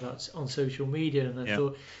it about on social media, and I Yeah.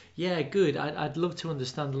 thought, yeah, good. I'd love to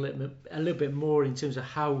understand a little bit more in terms of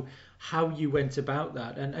how you went about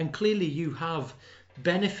that, and clearly you have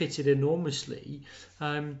benefited enormously.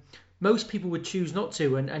 Most people would choose not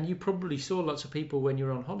to, and you probably saw lots of people when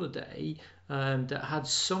you're on holiday that had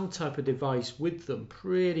some type of device with them,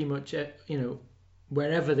 pretty much,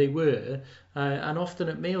 wherever they were, and often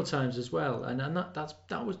at meal times as well. And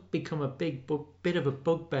that was become a bit of a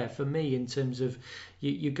bugbear for me in terms of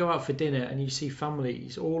you go out for dinner and you see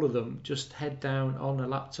families, all of them just head down on a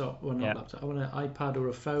laptop, or not Yeah. laptop, on an iPad or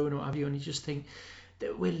a phone or what have you, and you just think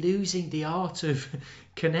that we're losing the art of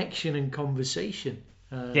connection and conversation.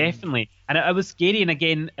 Definitely. And it was scary. And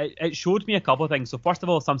again, it showed me a couple of things. So first of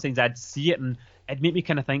all, sometimes I'd see it and it'd make me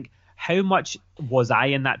kind of think, how much was I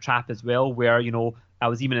in that trap as well? Where, I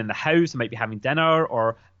was even in the house, I might be having dinner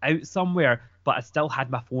or out somewhere, but I still had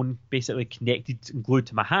my phone basically connected and glued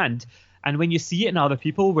to my hand. And when you see it in other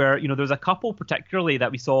people where, there's a couple particularly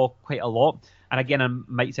that we saw quite a lot. And again, I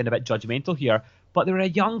might sound a bit judgmental here, but they were a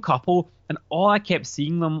young couple, and all I kept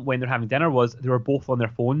seeing them when they're having dinner was they were both on their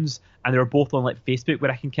phones, and they were both on like Facebook,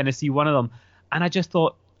 where I can kind of see one of them. And I just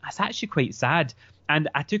thought, that's actually quite sad. And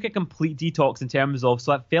I took a complete detox in terms of,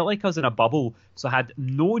 so I felt like I was in a bubble. So I had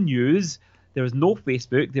no news, there was no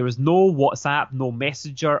Facebook, there was no WhatsApp, no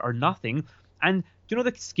Messenger or nothing. And do you know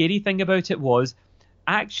the scary thing about it was,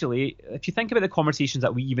 actually, if you think about the conversations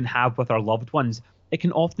that we even have with our loved ones, it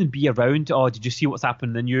can often be around, oh, did you see what's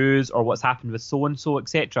happened in the news, or what's happened with so and so,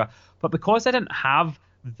 etc. But because I didn't have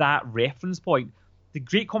that reference point, the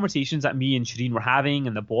great conversations that me and Shireen were having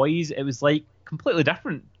and the boys, it was like completely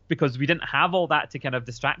different because we didn't have all that to kind of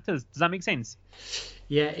distract us. Does that make sense?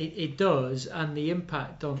 Yeah, it does, and the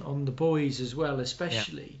impact on the boys as well,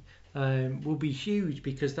 especially, will be huge,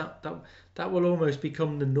 because that will almost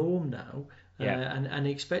become the norm now, and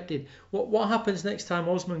expected. What happens next time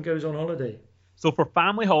Osman goes on holiday? So for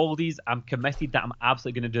family holidays, I'm committed that I'm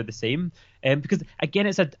absolutely going to do the same, because again,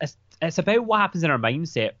 it's about what happens in our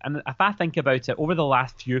mindset. And if I think about it, over the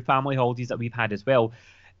last few family holidays that we've had as well,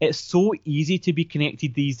 it's so easy to be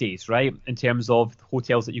connected these days, right? In terms of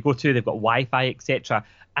hotels that you go to, they've got Wi-Fi, etc.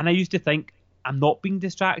 And I used to think I'm not being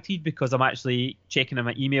distracted because I'm actually checking on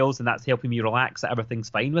my emails and that's helping me relax, that everything's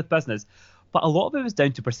fine with business. But a lot of it was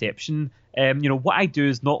down to perception. What I do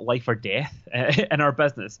is not life or death in our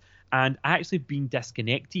business. And actually being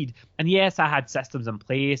disconnected. And yes, I had systems in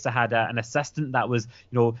place. I had an assistant that was,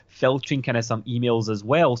 filtering kind of some emails as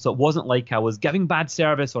well. So it wasn't like I was giving bad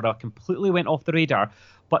service or I completely went off the radar.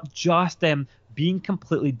 But just being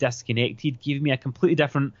completely disconnected gave me a completely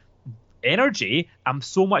different energy. I'm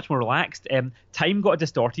so much more relaxed. Time got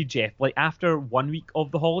distorted, Jeff. Like after 1 week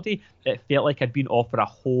of the holiday, it felt like I'd been off for a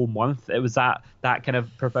whole month. It was that kind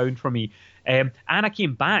of profound for me. And I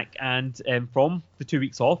came back, and from the 2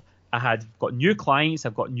 weeks off, I had got new clients,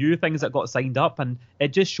 I've got new things that got signed up, and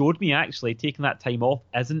it just showed me actually taking that time off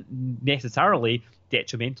isn't necessarily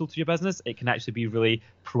detrimental to your business. It can actually be really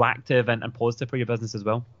proactive and positive for your business as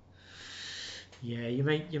well. Yeah, you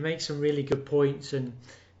make some really good points, and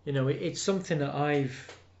it's something that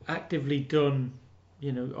I've actively done,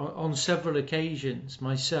 on several occasions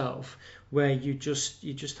myself, where you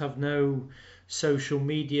just have no social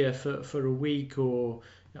media for a week, or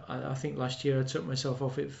I think last year I took myself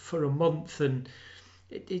off it for a month, and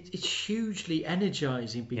it's hugely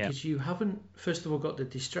energizing because you haven't, first of all, got the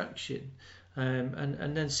distraction,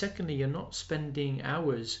 and then secondly, you're not spending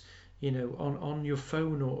hours, on your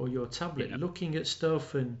phone or your tablet looking at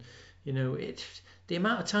stuff, and it's the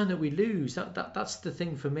amount of time that we lose. That's the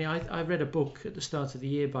thing for me. I read a book at the start of the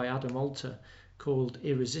year by Adam Alter called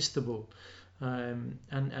Irresistible.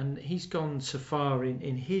 And he's gone so far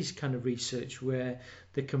in his kind of research where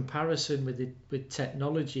the comparison with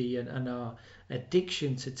technology and our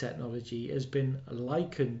addiction to technology has been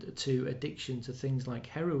likened to addiction to things like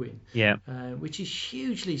heroin, which is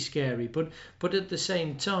hugely scary. But at the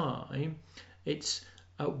same time, it's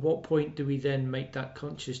at what point do we then make that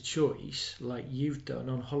conscious choice, like you've done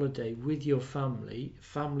on holiday with your family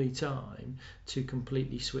time, to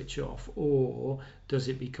completely switch off? Or does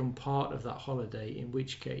it become part of that holiday, in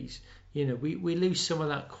which case, we lose some of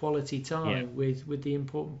that quality time with the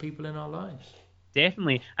important people in our lives?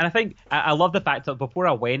 Definitely. And I think I love the fact that before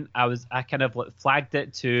I went, I kind of flagged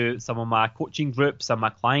it to some of my coaching groups and my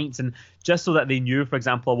clients, and just so that they knew, for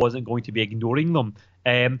example, I wasn't going to be ignoring them.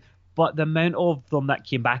 But the amount of them that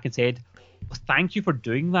came back and said, thank you for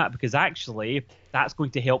doing that, because actually that's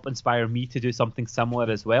going to help inspire me to do something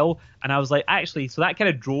similar as well. And I was like, actually, so that kind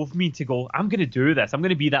of drove me to go, I'm going to do this. I'm going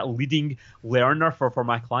to be that leading learner for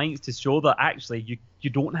my clients, to show that actually you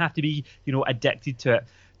don't have to be, addicted to it.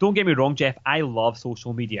 Don't get me wrong, Jeff, I love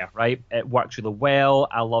social media, right? It works really well.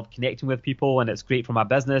 I love connecting with people, and it's great for my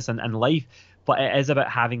business and life. But it is about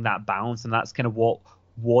having that balance, and that's kind of what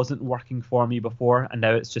wasn't working for me before. And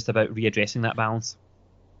now it's just about readdressing that balance.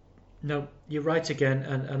 No, you're right again,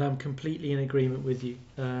 and I'm completely in agreement with you.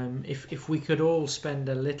 If we could all spend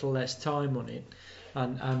a little less time on it,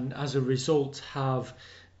 and as a result have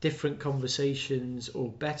different conversations or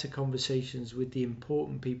better conversations with the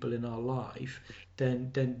important people in our life,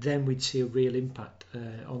 then we'd see a real impact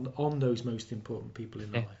on those most important people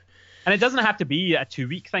in our life. And it doesn't have to be a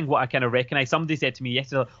 2-week thing. What I kind of recognize, somebody said to me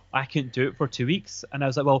yesterday, I couldn't do it for 2 weeks, and I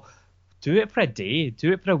was like, well, do it for a day,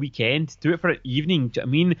 do it for a weekend, do it for an evening. Do you know what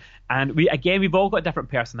I mean? And we've all got different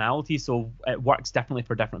personalities, so it works differently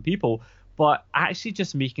for different people. But actually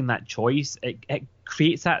just making that choice, it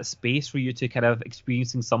creates that space for you to kind of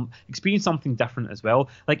experience something different as well.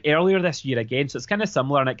 Like earlier this year again, so it's kind of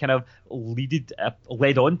similar, and it kind of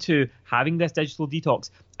led on to having this digital detox.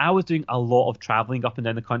 I was doing a lot of traveling up and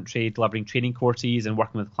down the country, delivering training courses and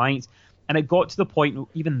working with clients. And it got to the point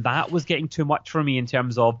even that was getting too much for me in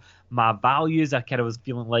terms of my values. I kind of was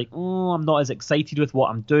feeling like, I'm not as excited with what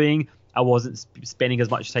I'm doing. I wasn't spending as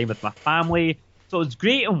much time with my family. So it's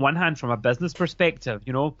great on one hand from a business perspective,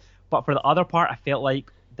 but for the other part, I felt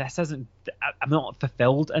like I'm not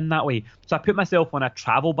fulfilled in that way. So I put myself on a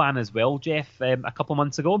travel ban as well, Jeff, a couple of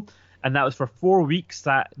months ago. And that was for 4 weeks,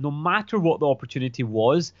 that no matter what the opportunity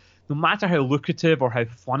was, no matter how lucrative or how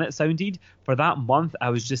fun it sounded, for that month, I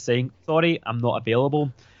was just saying, sorry, I'm not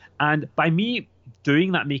available. And by me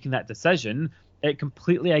doing that, making that decision, it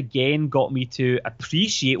completely again got me to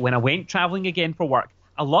appreciate when I went traveling again for work.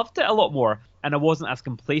 I loved it a lot more, and I wasn't as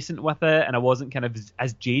complacent with it, and I wasn't kind of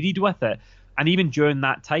as jaded with it. And even during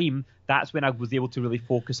that time, that's when I was able to really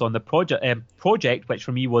focus on the project, which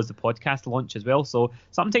for me was the podcast launch as well. So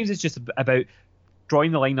sometimes it's just about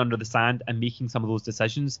drawing the line under the sand and making some of those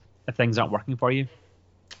decisions if things aren't working for you.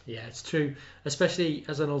 Yeah, it's true. Especially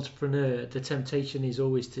as an entrepreneur, the temptation is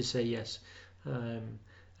always to say yes.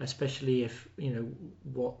 Especially if,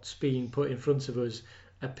 what's being put in front of us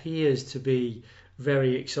appears to be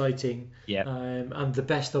very exciting, and the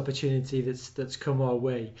best opportunity that's come our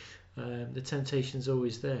way. The temptation's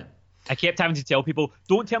always there. I kept having to tell people,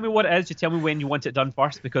 don't tell me what it is, just tell me when you want it done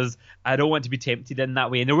first, because I don't want to be tempted in that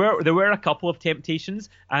way. And there were a couple of temptations,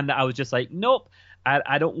 and I was just like, nope,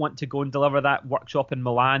 I don't want to go and deliver that workshop in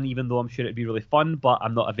Milan, even though I'm sure it'd be really fun, but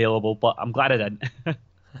I'm not available. But I'm glad I didn't.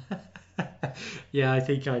 Yeah, I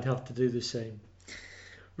think I'd have to do the same.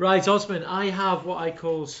 Right, Osman, I have what I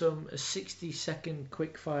call some 60-second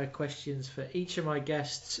quick-fire questions for each of my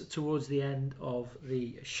guests towards the end of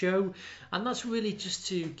the show. And that's really just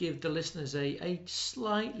to give the listeners a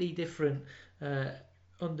slightly different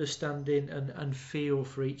understanding and feel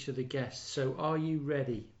for each of the guests. So are you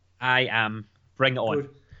ready? I am. Bring it on.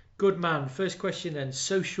 Good man. First question then.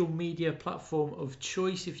 Social media platform of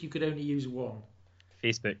choice if you could only use one?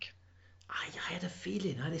 Facebook. I had a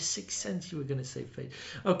feeling, I had a sixth sense you were going to say Facebook.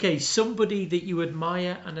 Okay, somebody that you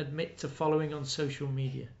admire and admit to following on social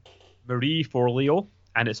media. Marie Forleo.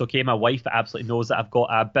 And it's okay, my wife absolutely knows that I've got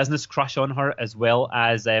a business crush on her, as well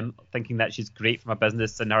as thinking that she's great from a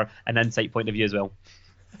business and an insight point of view as well.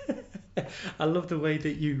 I love the way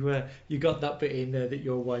that you got that bit in there, that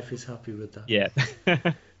your wife is happy with that. Yeah.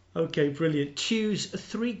 Okay, brilliant. Choose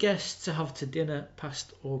 3 guests to have to dinner,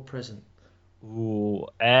 past or present. Ooh,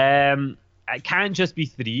 it can't just be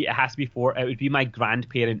 3. It has to be 4. It would be my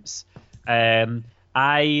grandparents.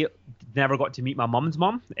 I never got to meet my mum's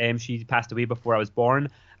mum. She passed away before I was born.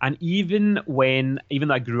 And even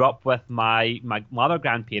though I grew up with my other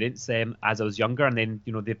grandparents as I was younger, and then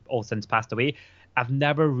they've all since passed away, I've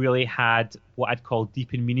never really had what I'd call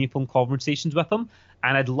deep and meaningful conversations with them.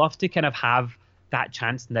 And I'd love to kind of have that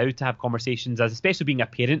chance now to have conversations, as especially being a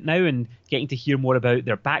parent now and getting to hear more about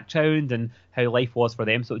their background and how life was for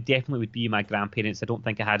them. So it definitely would be my grandparents. I don't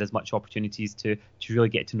think I had as much opportunities to really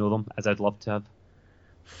get to know them as I'd love to have.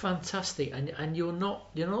 Fantastic. And you're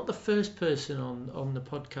not the first person on the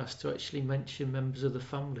podcast to actually mention members of the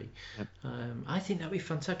family. Yep. I think that'd be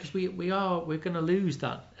fantastic, because we're going to lose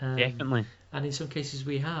that. Definitely. And in some cases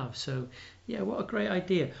we have. So yeah, what a great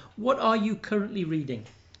idea. What are you currently reading?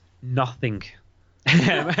 Nothing.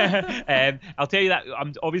 I'll tell you that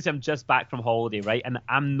I'm just back from holiday, right? And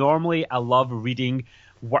I love reading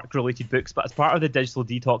work-related books, but as part of the digital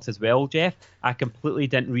detox as well, Jeff, I completely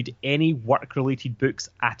didn't read any work-related books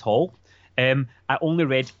at all. I only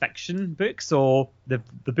read fiction books, so the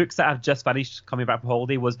books that I've just finished coming back from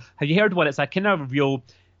holiday was, have you heard one? It's a kind of real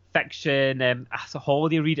fiction, it's a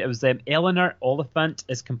holiday read. It was Eleanor Oliphant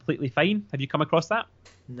is Completely Fine. Have you come across that?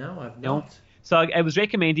 No, I've No. not. So it was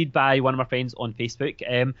recommended by one of my friends on Facebook,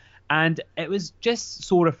 and it was just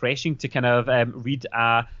so refreshing to kind of read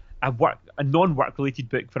a non-work related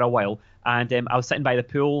book for a while. And I was sitting by the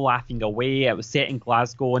pool laughing away. It was set in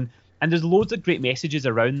Glasgow, and there's loads of great messages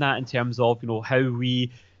around that in terms of, you know, how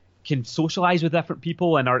we can socialize with different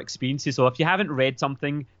people and our experiences. So if you haven't read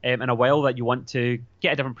something in a while that you want to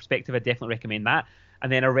get a different perspective, I definitely recommend that.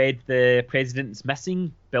 And then I read The President's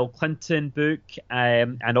Missing, Bill Clinton book,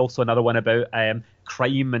 and also another one about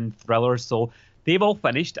crime and thrillers. So they've all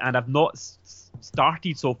finished, and I've not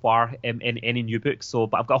started so far in any new books. So,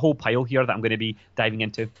 but I've got a whole pile here that I'm going to be diving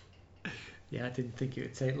into. Yeah, I didn't think it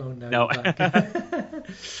would take long now. No.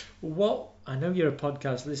 What, I know you're a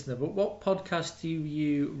podcast listener, but what podcast do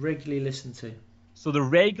you regularly listen to? So the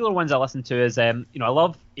regular ones I listen to is, I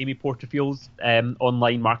love Amy Porterfield's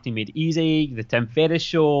Online Marketing Made Easy, the Tim Ferriss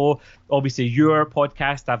Show, obviously your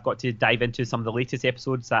podcast. I've got to dive into some of the latest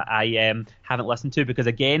episodes that I haven't listened to, because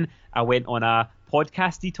again, I went on a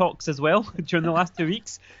podcast detox as well during the last 2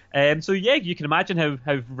 weeks. So yeah, you can imagine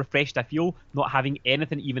how refreshed I feel not having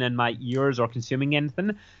anything even in my ears or consuming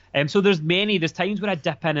anything. So there's times where I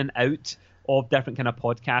dip in and out of different kind of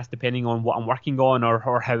podcasts depending on what I'm working on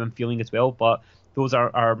or how I'm feeling as well. But those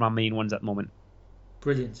are my main ones at the moment.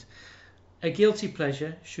 Brilliant. A guilty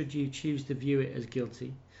pleasure, should you choose to view it as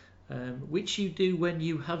guilty, which you do when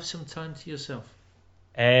you have some time to yourself.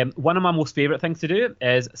 One of my most favourite things to do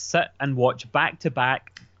is sit and watch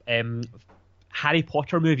back-to-back Harry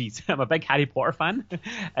Potter movies. I'm a big Harry Potter fan.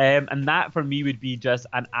 And that for me would be just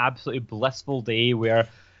an absolutely blissful day where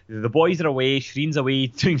the boys are away, Shireen's away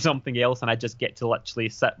doing something else, and I just get to literally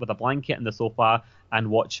sit with a blanket in the sofa and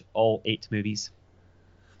watch all 8 movies.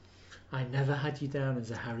 I never had you down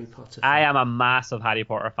as a Harry Potter fan. I am a massive Harry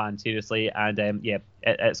Potter fan, seriously, and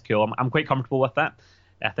it's cool. I'm quite comfortable with that.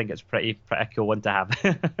 I think it's pretty cool one to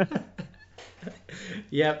have.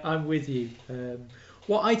 Yeah, I'm with you.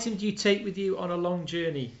 What item do you take with you on a long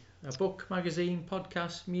journey? A book, magazine,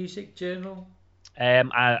 podcast, music, journal?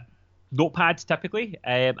 Notepads typically,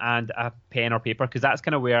 and a pen or paper, because that's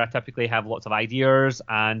kind of where I typically have lots of ideas,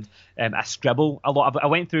 and I scribble a lot. I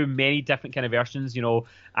went through many different kind of versions,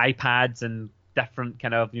 iPads and different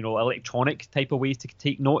kind of electronic type of ways to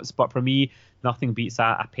take notes, but for me nothing beats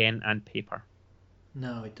a pen and paper.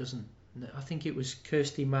 No, it doesn't. No, I think it was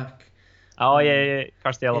Kirsty Mack. Oh yeah,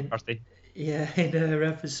 Kirsty, I love Kirsty. Yeah, in her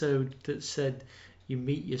episode that said you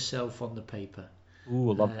meet yourself on the paper.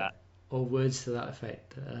 Ooh, I love that. Or words to that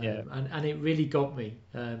effect. Yeah. And it really got me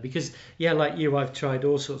because, yeah, like you, I've tried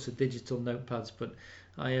all sorts of digital notepads, but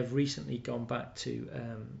I have recently gone back to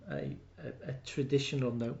a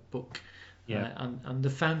traditional notebook. Yeah. And the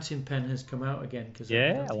fountain pen has come out again. Cause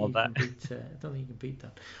I love that. I don't think you can beat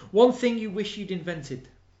that. One thing you wish you'd invented?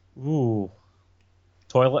 Ooh,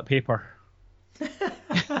 toilet paper.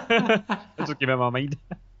 That's what came in my mind.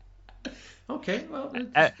 Okay, well,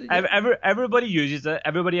 everybody uses it,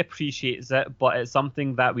 everybody appreciates it, but it's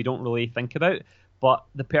something that we don't really think about. But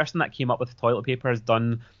the person that came up with toilet paper has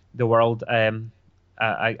done the world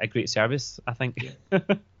a great service, I think. Yeah.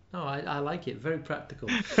 No, I like it. Very practical.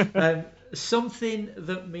 Something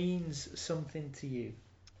that means something to you.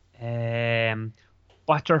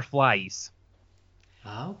 Butterflies.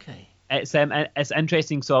 Okay. It's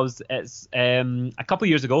interesting. So it's a couple of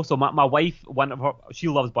years ago. So my wife, she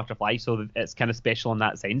loves butterflies, so it's kind of special in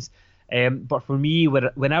that sense. But for me,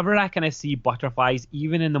 whenever I kind of see butterflies,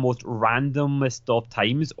 even in the most randomest of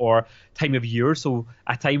times or time of year, so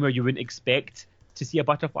a time where you wouldn't expect to see a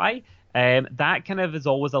butterfly, that kind of is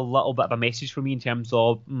always a little bit of a message for me in terms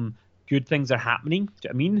of good things are happening. Do you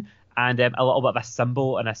know what I mean? And a little bit of a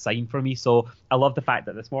symbol and a sign for me. So I love the fact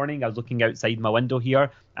that this morning I was looking outside my window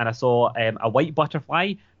here and I saw a white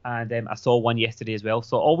butterfly, and I saw one yesterday as well.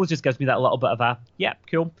 So it always just gives me that little bit of a, yeah,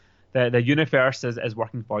 cool. The universe is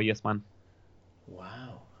working for you, man.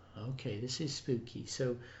 Wow. Okay, this is spooky.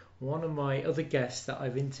 So one of my other guests that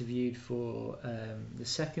I've interviewed for the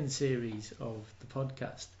second series of the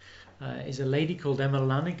podcast is a lady called Emma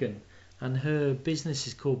Lanigan, and her business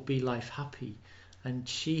is called Be Life Happy. And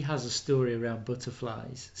she has a story around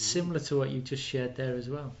butterflies, similar to what you just shared there as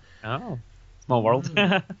well. Oh, small world.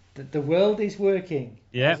 The world is working,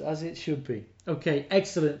 yeah, as it should be. Okay,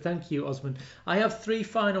 excellent. Thank you, Osman. I have 3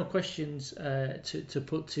 final questions to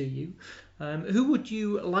put to you. Who would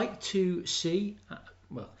you like to see,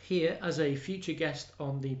 here as a future guest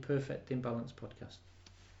on the Perfect Imbalance podcast?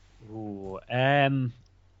 Ooh,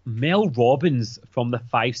 Mel Robbins from the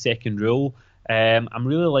 5 Second Rule. I'm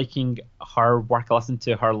really liking her work. I listened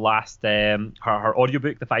to her last her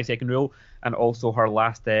audiobook, The 5 Second Rule, and also her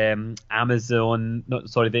last the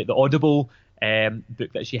Audible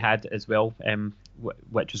book that she had as well,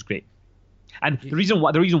 which was great. And the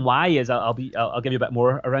reason why is I'll give you a bit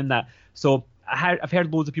more around that. So I've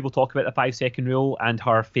heard loads of people talk about the 5 Second Rule and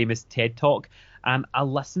her famous TED Talk, and I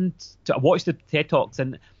watched the TED Talks,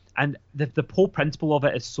 and the whole principle of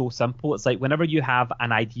it is so simple. It's like whenever you have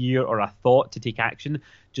an idea or a thought to take action,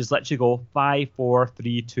 just literally go 5, 4,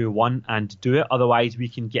 3, 2, 1 and do it. Otherwise, we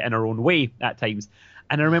can get in our own way at times.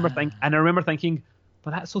 And I remember thinking,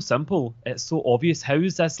 but that's so simple. It's so obvious.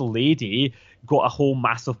 How's this lady got a whole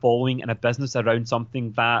massive following and a business around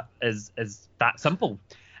something that is that simple?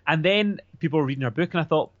 And then people were reading her book, and I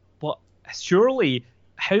thought, but surely,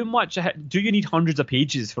 how much do you need hundreds of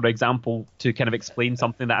pages, for example, to kind of explain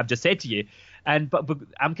something that I've just said to you? And but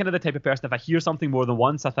I'm kind of the type of person, if I hear something more than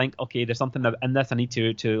once, I think, okay, there's something in this I need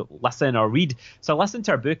to listen or read. So I listened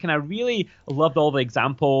to her book, and I really loved all the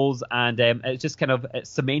examples, and it just kind of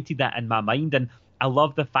cemented that in my mind. And I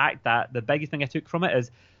love the fact that the biggest thing I took from it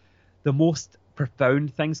is the most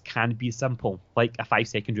profound things can be simple, like a 5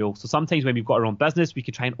 Second Rule. So sometimes when we've got our own business, we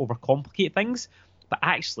could try and overcomplicate things, but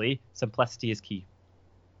actually simplicity is key.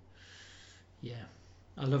 Yeah,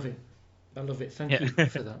 I love it. Thank you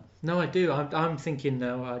for that. No, I do. I'm thinking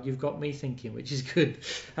now. You've got me thinking, which is good.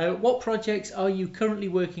 What projects are you currently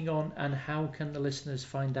working on, and how can the listeners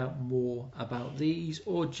find out more about these,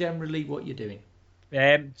 or generally what you're doing?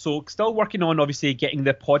 So still working on, obviously, getting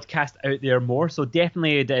the podcast out there more. So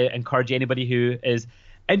definitely encourage anybody who is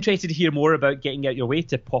interested to hear more about Getting Out Your Way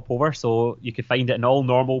to pop over. So you can find it in all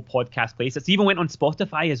normal podcast places. It's even went on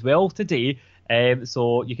Spotify as well today.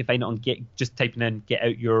 So you can find it on just typing in Get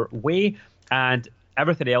Out Your Way, and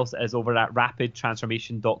everything else is over at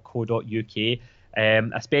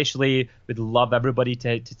rapidtransformation.co.uk. Especially would love everybody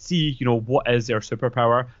to see, what is their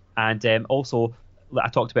superpower, and also I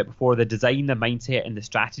talked about before, the design, the mindset, and the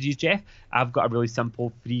strategies, Jeff. I've got a really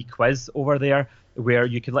simple free quiz over there where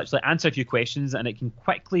you can literally answer a few questions, and it can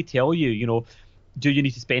quickly tell you, do you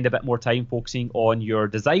need to spend a bit more time focusing on your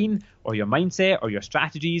design or your mindset or your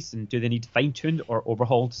strategies, and do they need fine-tuned or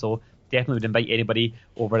overhauled? So definitely would invite anybody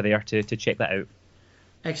over there to check that out.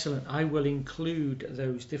 Excellent. I will include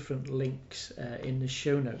those different links in the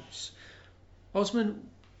show notes. Osman,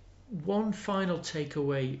 one final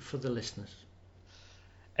takeaway for the listeners.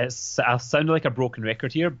 I'll sound like a broken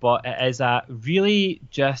record here, but it is really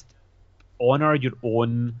just honor your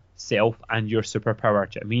own self and your superpower.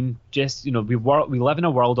 Do you know what I mean? Just, we live in a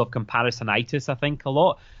world of comparisonitis, I think, a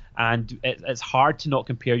lot, and it's hard to not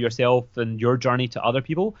compare yourself and your journey to other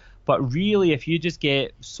people. But really, if you just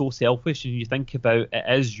get so selfish and you think about it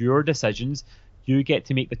as your decisions, you get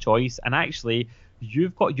to make the choice, and actually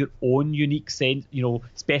you've got your own unique sense,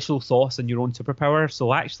 special sauce and your own superpower.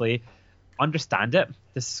 So actually understand it,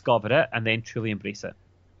 discover it, and then truly embrace it.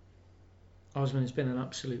 Osman, it's been an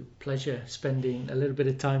absolute pleasure spending a little bit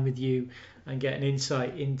of time with you and getting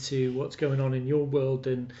insight into what's going on in your world,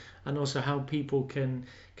 and also how people can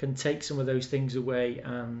take some of those things away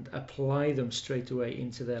and apply them straight away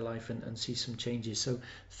into their life and see some changes. So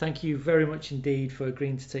thank you very much indeed for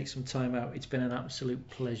agreeing to take some time out. It's been an absolute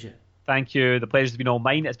pleasure. Thank you. The pleasure's been all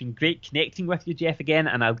mine. It's been great connecting with you, Jeff, again,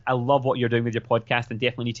 and I love what you're doing with your podcast, and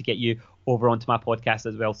definitely need to get you over onto my podcast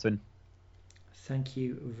as well soon. Thank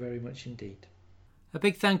you very much indeed. A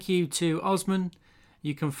big thank you to Osman.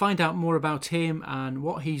 You can find out more about him and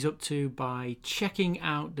what he's up to by checking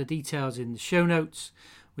out the details in the show notes,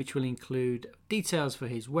 which will include details for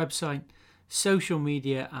his website, social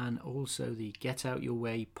media, and also the Get Out Your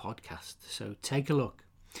Way podcast. So take a look.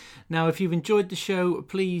 Now, if you've enjoyed the show,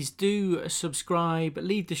 please do subscribe,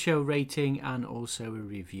 leave the show rating, and also a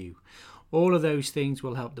review. All of those things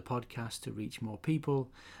will help the podcast to reach more people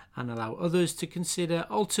and allow others to consider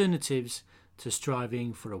alternatives to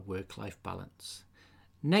striving for a work-life balance.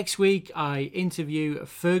 Next week, I interview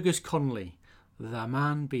Fergus Connolly, the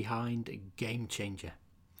man behind Game Changer.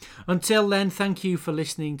 Until then, thank you for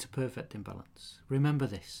listening to Perfect Imbalance. Remember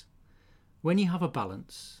this: when you have a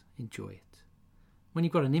balance, enjoy it. When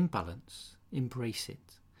you've got an imbalance, embrace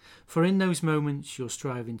it. For in those moments, you're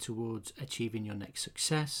striving towards achieving your next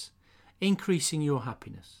success, increasing your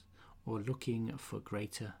happiness, or looking for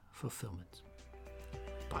greater fulfillment.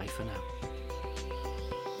 Bye for now.